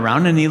camera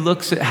around and he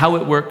looks at how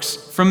it works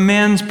from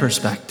man's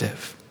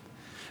perspective.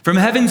 From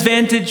heaven's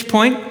vantage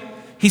point,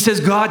 he says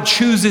God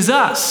chooses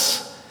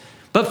us.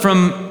 But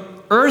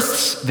from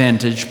earth's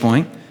vantage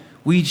point,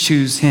 we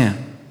choose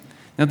him.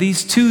 Now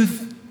these 2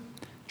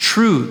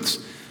 truths,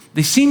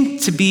 they seem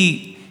to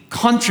be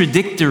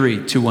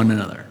contradictory to one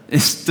another.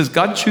 Does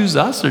God choose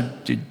us or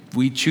did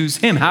we choose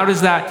him? How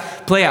does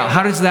that play out?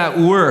 How does that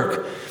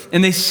work?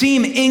 And they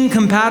seem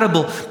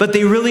incompatible, but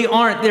they really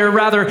aren't. They're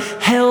rather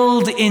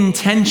held in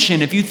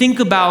tension. If you think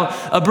about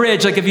a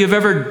bridge, like if you've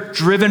ever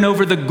driven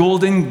over the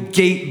Golden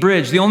Gate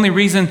Bridge, the only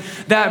reason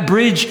that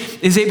bridge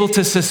is able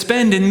to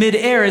suspend in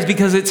midair is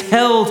because it's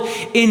held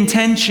in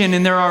tension.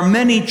 And there are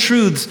many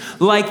truths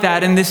like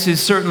that, and this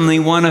is certainly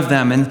one of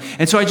them.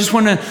 And so I just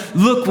want to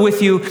look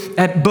with you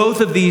at both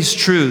of these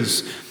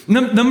truths.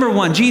 Number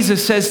one,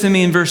 Jesus says to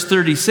me in verse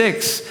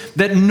 36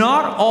 that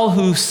not all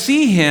who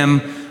see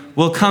him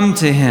will come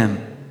to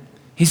him.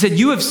 He said,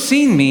 you have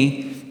seen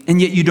me,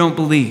 and yet you don't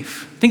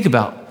believe. Think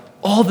about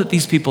all that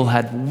these people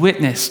had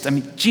witnessed. I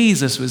mean,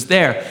 Jesus was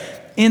there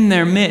in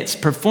their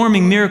midst,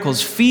 performing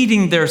miracles,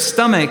 feeding their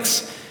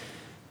stomachs,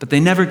 but they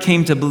never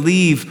came to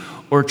believe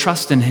or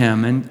trust in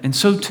him. And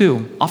so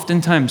too,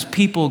 oftentimes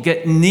people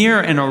get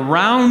near and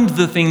around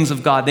the things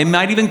of God. They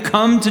might even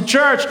come to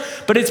church,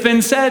 but it's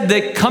been said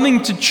that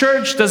coming to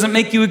church doesn't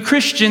make you a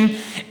Christian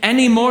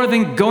any more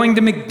than going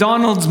to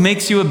McDonald's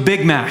makes you a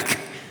Big Mac.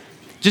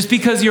 Just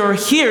because you're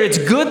here, it's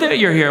good that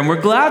you're here, and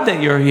we're glad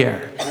that you're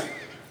here.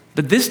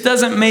 But this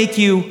doesn't make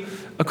you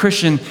a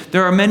Christian.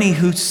 There are many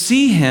who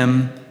see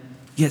him,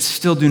 yet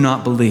still do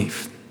not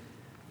believe.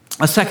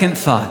 A second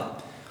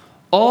thought,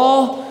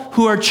 all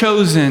who are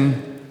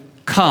chosen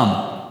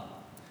come.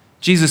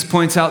 Jesus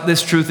points out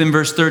this truth in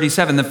verse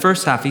 37, the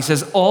first half. He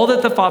says, all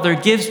that the Father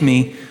gives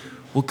me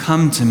will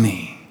come to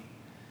me.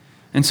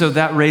 And so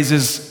that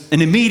raises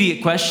an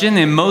immediate question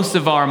in most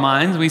of our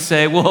minds. We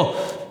say, well,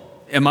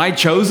 am I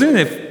chosen?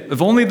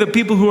 If only the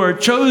people who are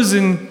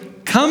chosen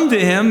come to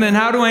him, then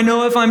how do I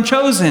know if I'm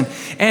chosen?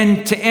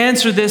 And to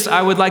answer this,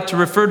 I would like to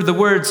refer to the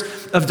words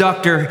of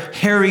Dr.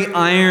 Harry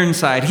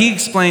Ironside. He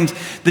explained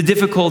the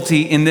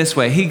difficulty in this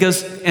way. He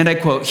goes, and I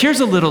quote, here's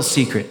a little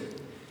secret.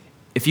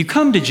 If you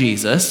come to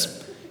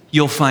Jesus,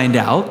 you'll find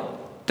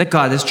out that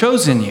God has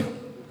chosen you.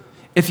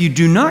 If you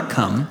do not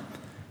come,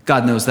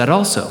 God knows that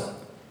also.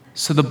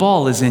 So the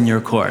ball is in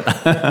your court.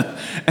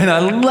 And I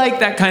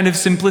like that kind of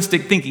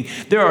simplistic thinking.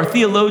 There are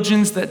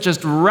theologians that just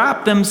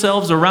wrap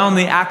themselves around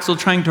the axle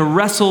trying to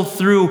wrestle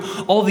through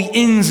all the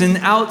ins and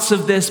outs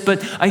of this.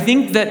 But I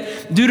think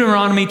that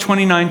Deuteronomy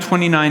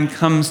 29:29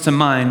 comes to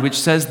mind, which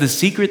says the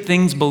secret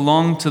things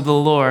belong to the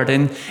Lord.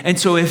 And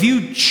so if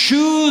you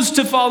choose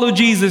to follow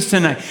Jesus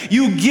tonight,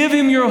 you give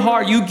him your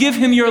heart, you give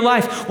him your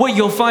life, what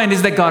you'll find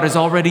is that God has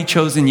already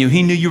chosen you.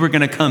 He knew you were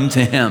going to come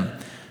to him.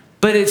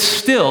 But it's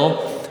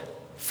still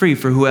free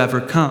for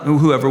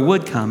whoever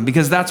would come,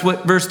 because that's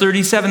what verse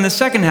 37, the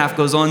second half,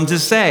 goes on to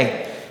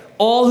say.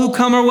 All who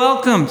come are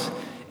welcomed.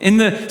 In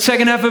the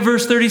second half of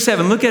verse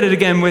 37, look at it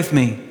again with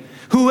me.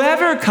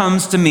 Whoever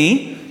comes to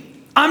me,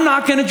 I'm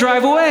not going to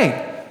drive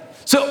away.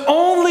 So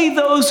only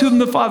those whom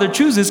the Father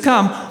chooses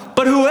come,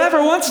 but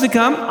whoever wants to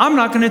come, I'm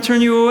not going to turn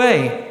you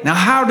away. Now,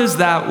 how does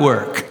that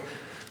work?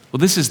 Well,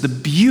 this is the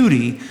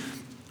beauty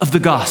of the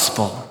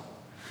gospel.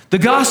 The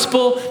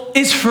gospel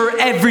is for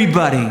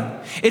everybody.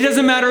 It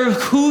doesn't matter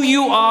who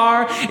you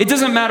are. It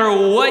doesn't matter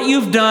what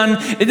you've done.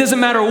 It doesn't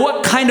matter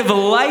what kind of a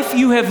life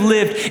you have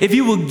lived. If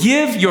you will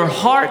give your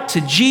heart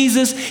to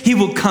Jesus, he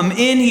will come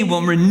in. He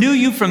will renew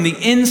you from the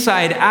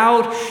inside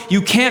out.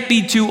 You can't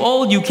be too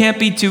old. You can't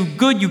be too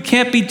good. You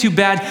can't be too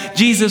bad.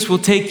 Jesus will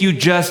take you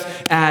just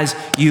as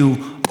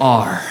you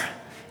are.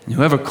 And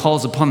whoever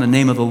calls upon the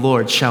name of the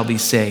Lord shall be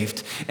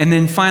saved. And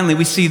then finally,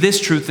 we see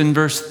this truth in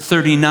verse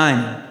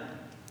 39.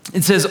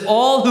 It says,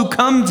 all who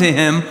come to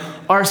him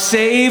are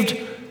saved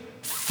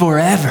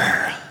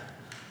forever.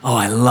 Oh,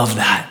 I love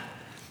that.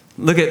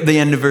 Look at the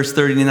end of verse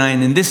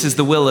 39. And this is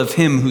the will of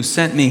him who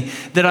sent me,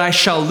 that I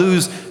shall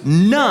lose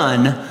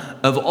none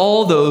of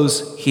all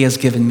those he has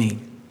given me,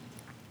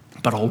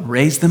 but I'll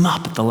raise them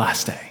up at the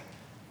last day.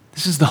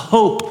 This is the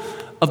hope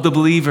of the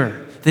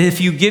believer, that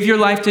if you give your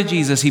life to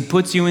Jesus, he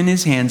puts you in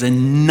his hands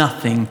and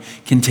nothing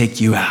can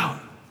take you out.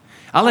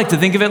 I like to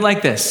think of it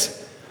like this.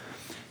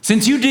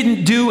 Since you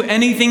didn't do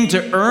anything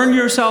to earn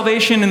your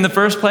salvation in the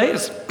first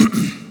place,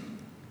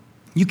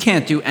 you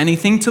can't do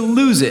anything to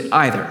lose it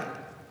either.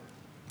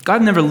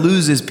 God never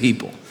loses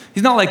people.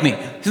 He's not like me.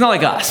 He's not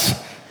like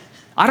us.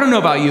 I don't know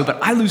about you, but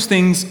I lose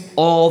things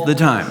all the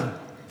time.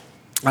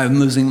 I'm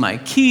losing my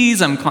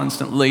keys. I'm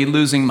constantly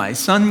losing my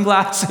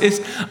sunglasses.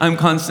 I'm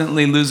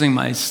constantly losing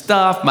my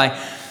stuff.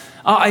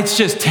 It's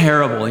just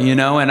terrible, you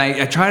know? And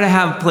I try to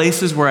have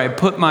places where I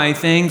put my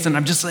things, and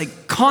I'm just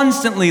like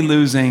constantly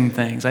losing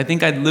things. I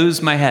think I'd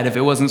lose my head if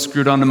it wasn't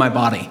screwed onto my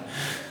body.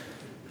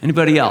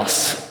 Anybody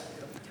else?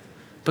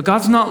 But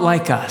God's not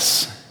like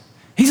us.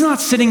 He's not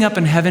sitting up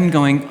in heaven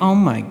going, oh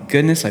my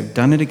goodness, I've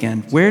done it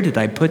again. Where did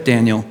I put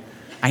Daniel?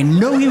 I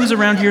know he was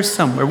around here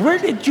somewhere. Where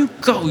did you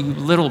go, you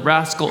little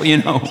rascal, you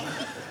know?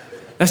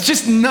 That's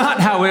just not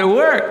how it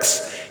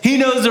works. He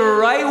knows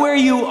right where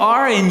you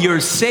are, and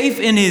you're safe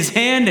in his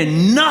hand,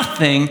 and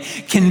nothing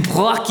can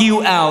pluck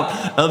you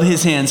out of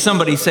his hand.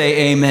 Somebody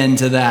say amen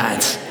to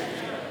that.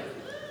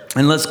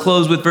 And let's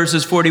close with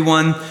verses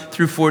 41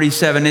 through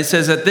 47. It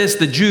says, at this,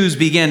 the Jews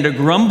began to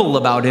grumble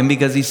about him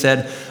because he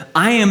said,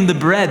 I am the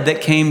bread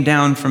that came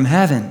down from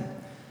heaven.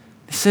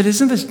 They said,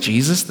 isn't this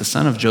Jesus, the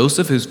son of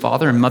Joseph, whose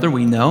father and mother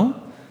we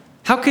know?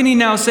 How can he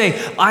now say,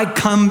 I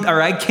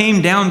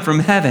came down from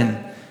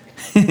heaven?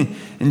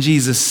 And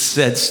Jesus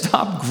said,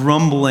 stop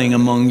grumbling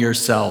among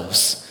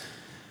yourselves.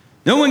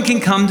 No one can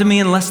come to me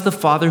unless the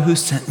Father who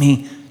sent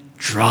me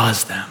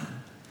draws them.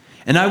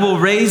 And I will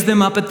raise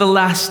them up at the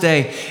last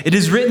day. It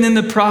is written in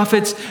the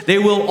prophets, they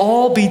will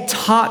all be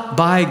taught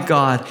by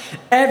God.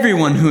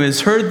 Everyone who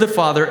has heard the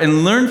Father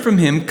and learned from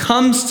him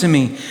comes to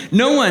me.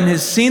 No one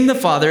has seen the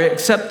Father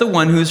except the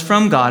one who is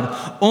from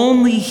God.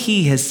 Only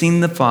he has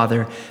seen the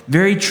Father.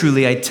 Very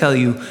truly, I tell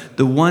you,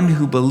 the one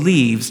who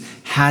believes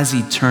has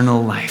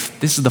eternal life.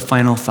 This is the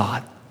final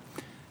thought,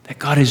 that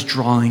God is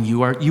drawing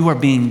you. You are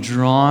being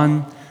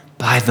drawn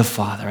by the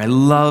Father. I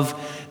love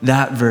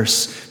that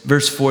verse.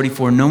 Verse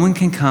 44, no one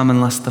can come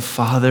unless the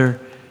Father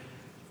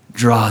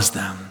draws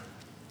them.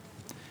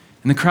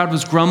 And the crowd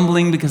was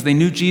grumbling because they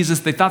knew Jesus.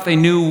 They thought they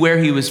knew where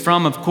he was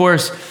from. Of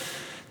course,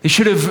 they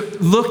should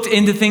have looked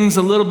into things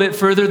a little bit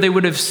further. They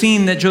would have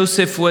seen that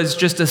Joseph was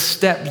just a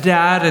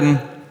stepdad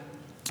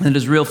and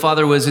his real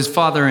father was his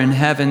Father in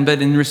heaven.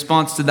 But in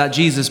response to that,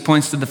 Jesus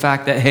points to the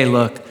fact that, hey,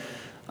 look,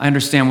 I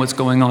understand what's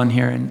going on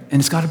here. And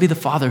it's got to be the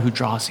Father who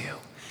draws you.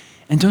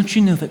 And don't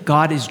you know that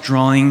God is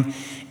drawing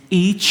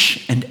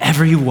each and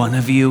every one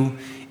of you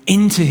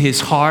into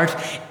his heart,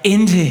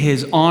 into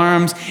his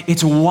arms?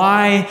 It's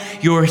why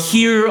you're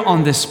here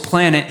on this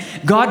planet.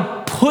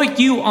 God put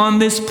you on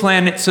this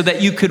planet so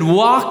that you could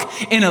walk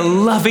in a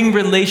loving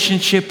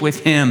relationship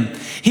with him.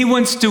 He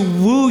wants to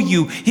woo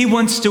you. He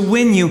wants to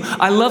win you.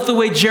 I love the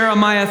way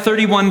Jeremiah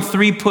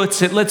 31:3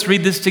 puts it. Let's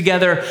read this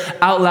together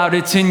out loud.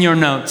 It's in your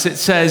notes. It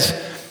says,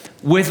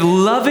 with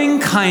loving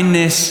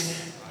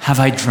kindness have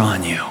I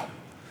drawn you.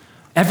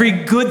 Every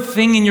good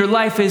thing in your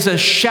life is a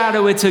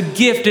shadow, it's a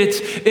gift,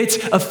 it's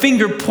a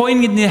finger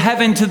pointing to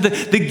heaven to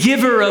the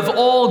giver of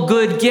all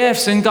good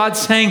gifts. And God's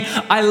saying,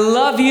 I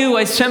love you.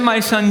 I sent my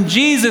son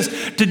Jesus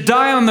to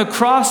die on the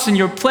cross in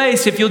your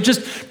place. If you'll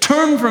just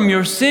turn from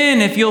your sin,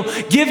 if you'll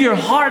give your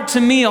heart to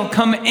me, I'll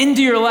come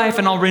into your life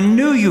and I'll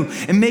renew you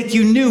and make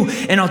you new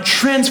and I'll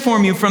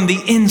transform you from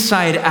the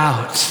inside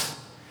out.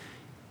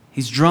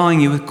 He's drawing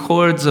you with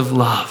cords of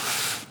love.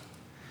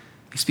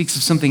 He speaks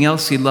of something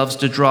else he loves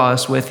to draw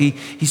us with. He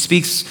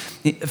speaks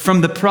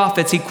from the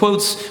prophets. He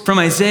quotes from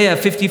Isaiah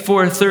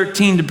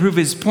 54:13 to prove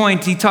his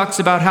point. He talks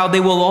about how they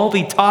will all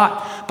be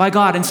taught by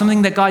God. And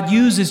something that God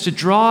uses to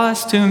draw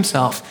us to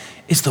himself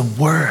is the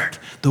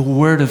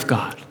Word of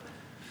God.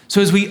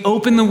 So as we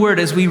open the Word,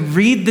 as we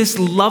read this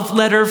love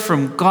letter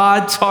from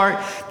God's heart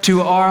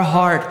to our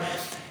heart,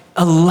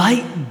 a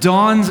light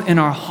dawns in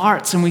our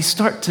hearts and we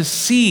start to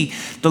see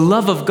the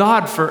love of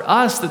God for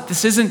us, that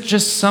this isn't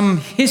just some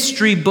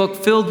history book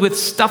filled with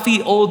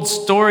stuffy old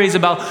stories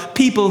about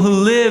people who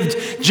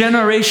lived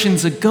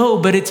generations ago,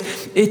 but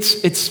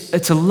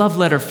it's a love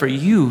letter for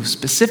you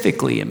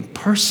specifically and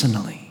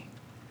personally.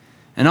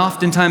 And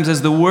oftentimes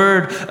as the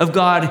Word of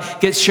God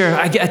gets shared,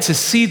 I get to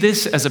see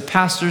this as a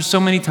pastor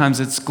so many times.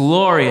 It's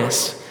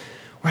glorious.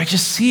 Where I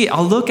just see it,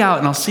 I'll look out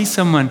and I'll see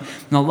someone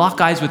and I'll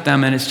lock eyes with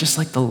them and it's just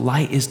like the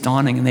light is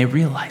dawning and they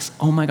realize,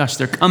 oh my gosh,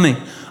 they're coming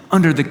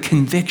under the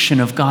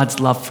conviction of God's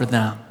love for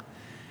them.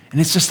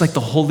 And it's just like the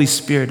Holy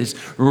Spirit is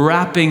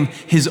wrapping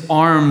his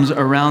arms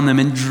around them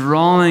and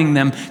drawing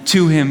them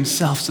to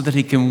himself so that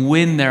he can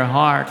win their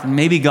heart. And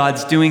maybe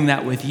God's doing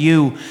that with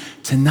you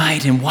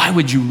tonight. And why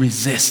would you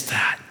resist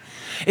that?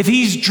 If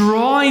he's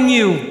drawing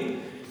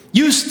you,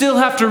 you still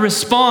have to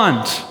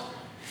respond.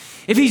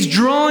 If he's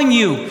drawing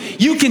you,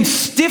 you can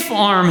stiff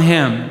arm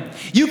him.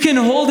 You can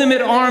hold him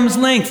at arm's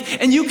length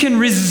and you can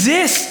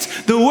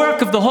resist the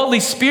work of the Holy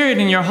Spirit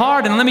in your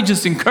heart. And let me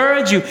just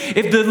encourage you,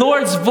 if the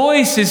Lord's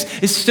voice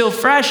is still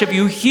fresh, if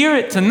you hear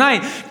it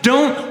tonight,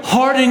 don't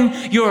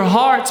harden your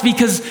hearts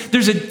because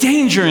there's a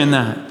danger in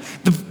that.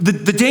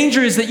 The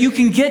danger is that you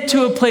can get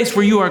to a place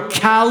where you are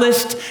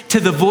calloused to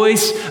the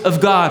voice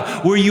of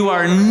God, where you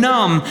are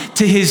numb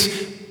to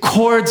his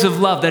cords of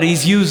love that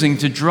he's using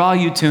to draw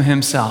you to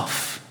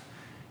himself.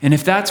 And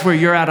if that's where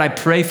you're at, I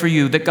pray for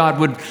you that God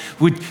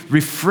would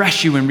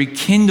refresh you and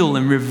rekindle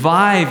and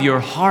revive your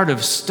heart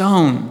of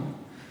stone.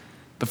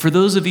 But for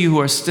those of you who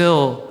are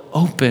still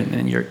open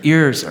and your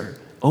ears are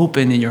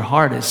open and your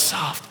heart is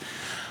soft,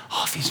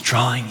 if he's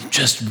drawing you,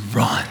 just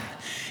run.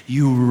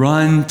 You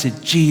run to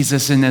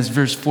Jesus. And as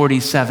verse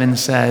 47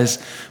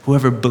 says,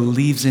 whoever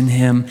believes in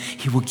him,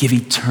 he will give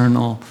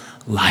eternal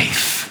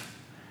life.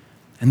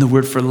 And the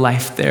word for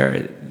life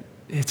there,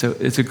 it's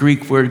a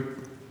Greek word,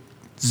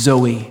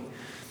 zoe.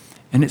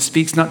 And it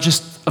speaks not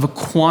just of a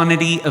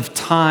quantity of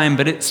time,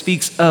 but it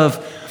speaks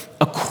of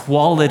a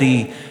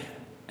quality,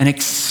 an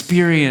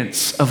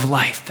experience of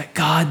life that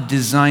God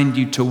designed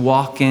you to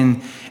walk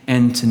in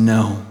and to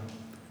know.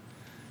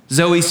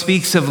 Zoe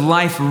speaks of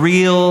life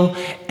real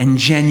and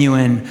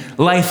genuine,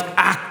 life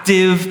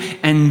active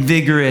and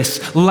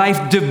vigorous,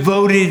 life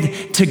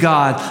devoted to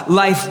God,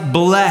 life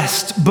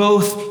blessed,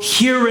 both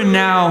here and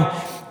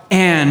now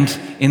and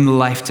in the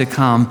life to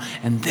come.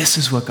 And this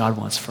is what God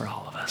wants for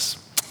all of us.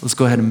 Let's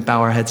go ahead and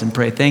bow our heads and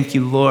pray. Thank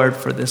you, Lord,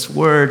 for this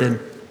word. And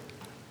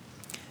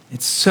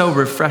it's so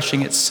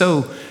refreshing. It's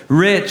so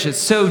rich. It's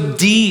so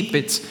deep.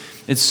 It's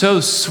so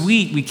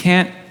sweet. We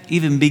can't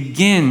even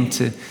begin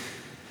to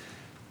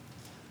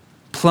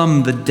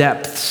plumb the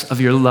depths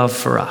of your love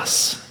for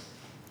us.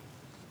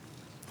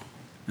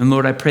 And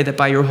Lord, I pray that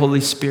by your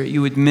Holy Spirit,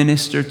 you would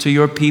minister to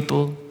your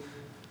people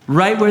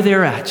right where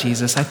they're at,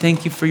 Jesus. I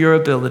thank you for your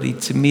ability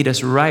to meet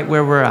us right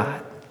where we're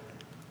at.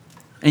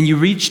 And you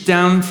reach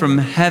down from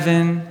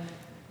heaven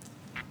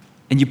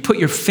and you put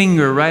your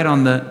finger right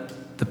on the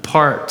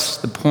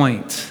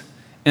point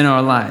in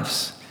our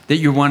lives that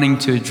you're wanting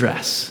to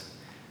address.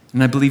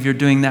 And I believe you're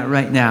doing that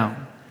right now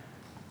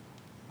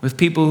with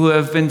people who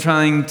have been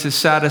trying to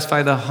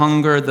satisfy the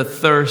hunger, the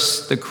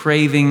thirst, the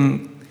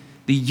craving,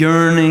 the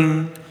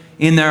yearning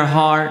in their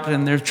heart,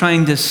 and they're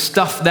trying to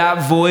stuff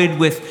that void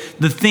with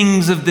the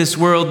things of this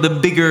world, the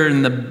bigger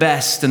and the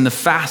best and the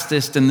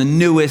fastest and the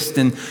newest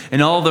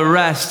and all the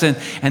rest.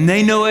 And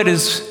they know it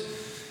as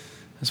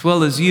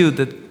well as you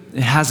that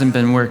it hasn't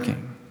been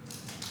working.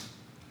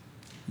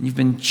 You've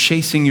been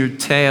chasing your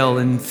tail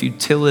in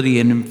futility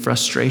and in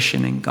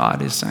frustration, and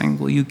God is saying,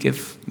 will you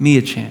give me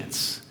a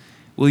chance?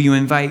 Will you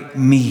invite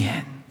me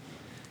in?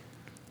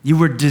 You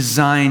were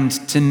designed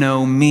to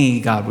know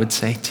me, God would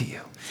say to you.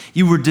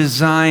 You were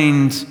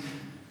designed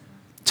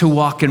to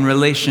walk in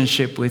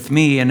relationship with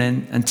me, and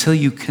until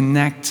you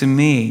connect to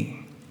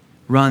me,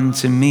 run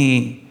to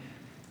me,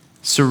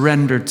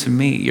 surrender to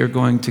me, you're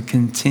going to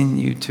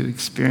continue to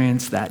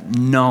experience that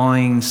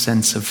gnawing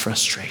sense of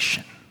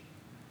frustration.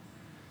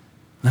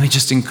 Let me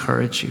just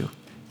encourage you.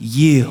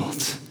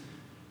 Yield,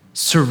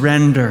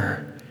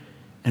 surrender,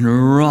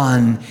 and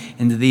run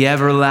into the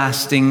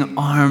everlasting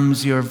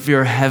arms of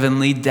your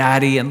heavenly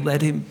daddy, and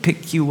let him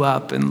pick you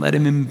up and let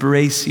him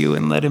embrace you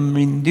and let him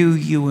renew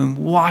you and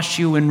wash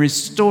you and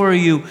restore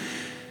you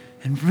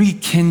and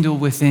rekindle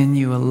within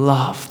you a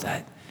love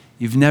that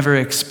you've never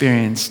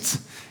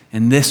experienced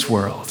in this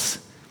world,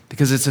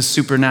 because it's a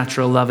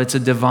supernatural love. It's a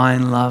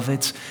divine love.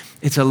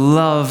 It's a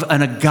love,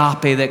 an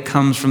agape that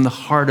comes from the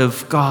heart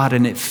of God,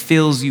 and it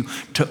fills you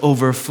to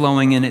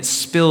overflowing, and it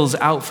spills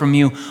out from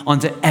you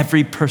onto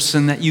every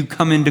person that you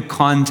come into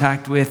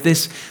contact with.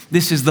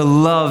 This is the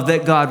love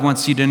that God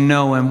wants you to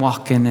know and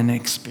walk in and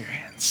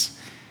experience.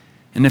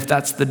 And if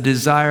that's the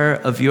desire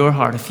of your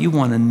heart, if you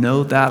want to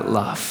know that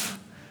love,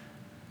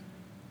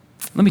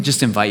 let me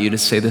just invite you to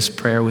say this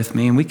prayer with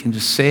me, and we can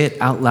just say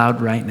it out loud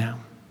right now.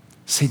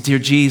 Say, dear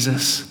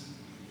Jesus,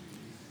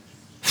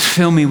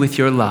 fill me with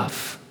your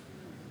love.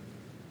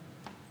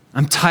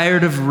 I'm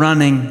tired of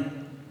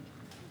running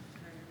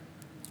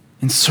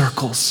in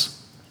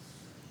circles.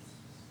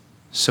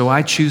 So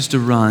I choose to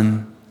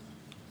run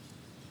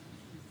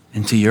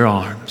into your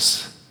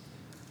arms.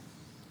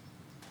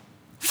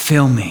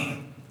 Fill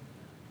me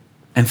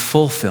and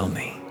fulfill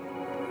me.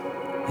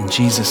 In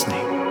Jesus'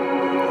 name,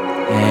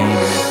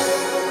 amen.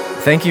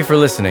 Thank you for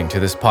listening to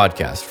this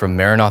podcast from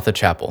Maranatha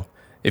Chapel.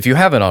 If you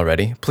haven't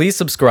already, please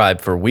subscribe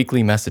for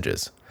weekly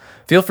messages.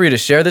 Feel free to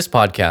share this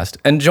podcast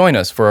and join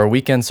us for our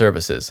weekend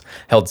services,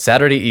 held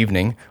Saturday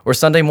evening or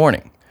Sunday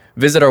morning.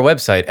 Visit our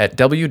website at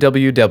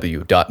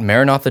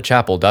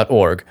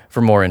www.maranathachapel.org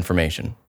for more information.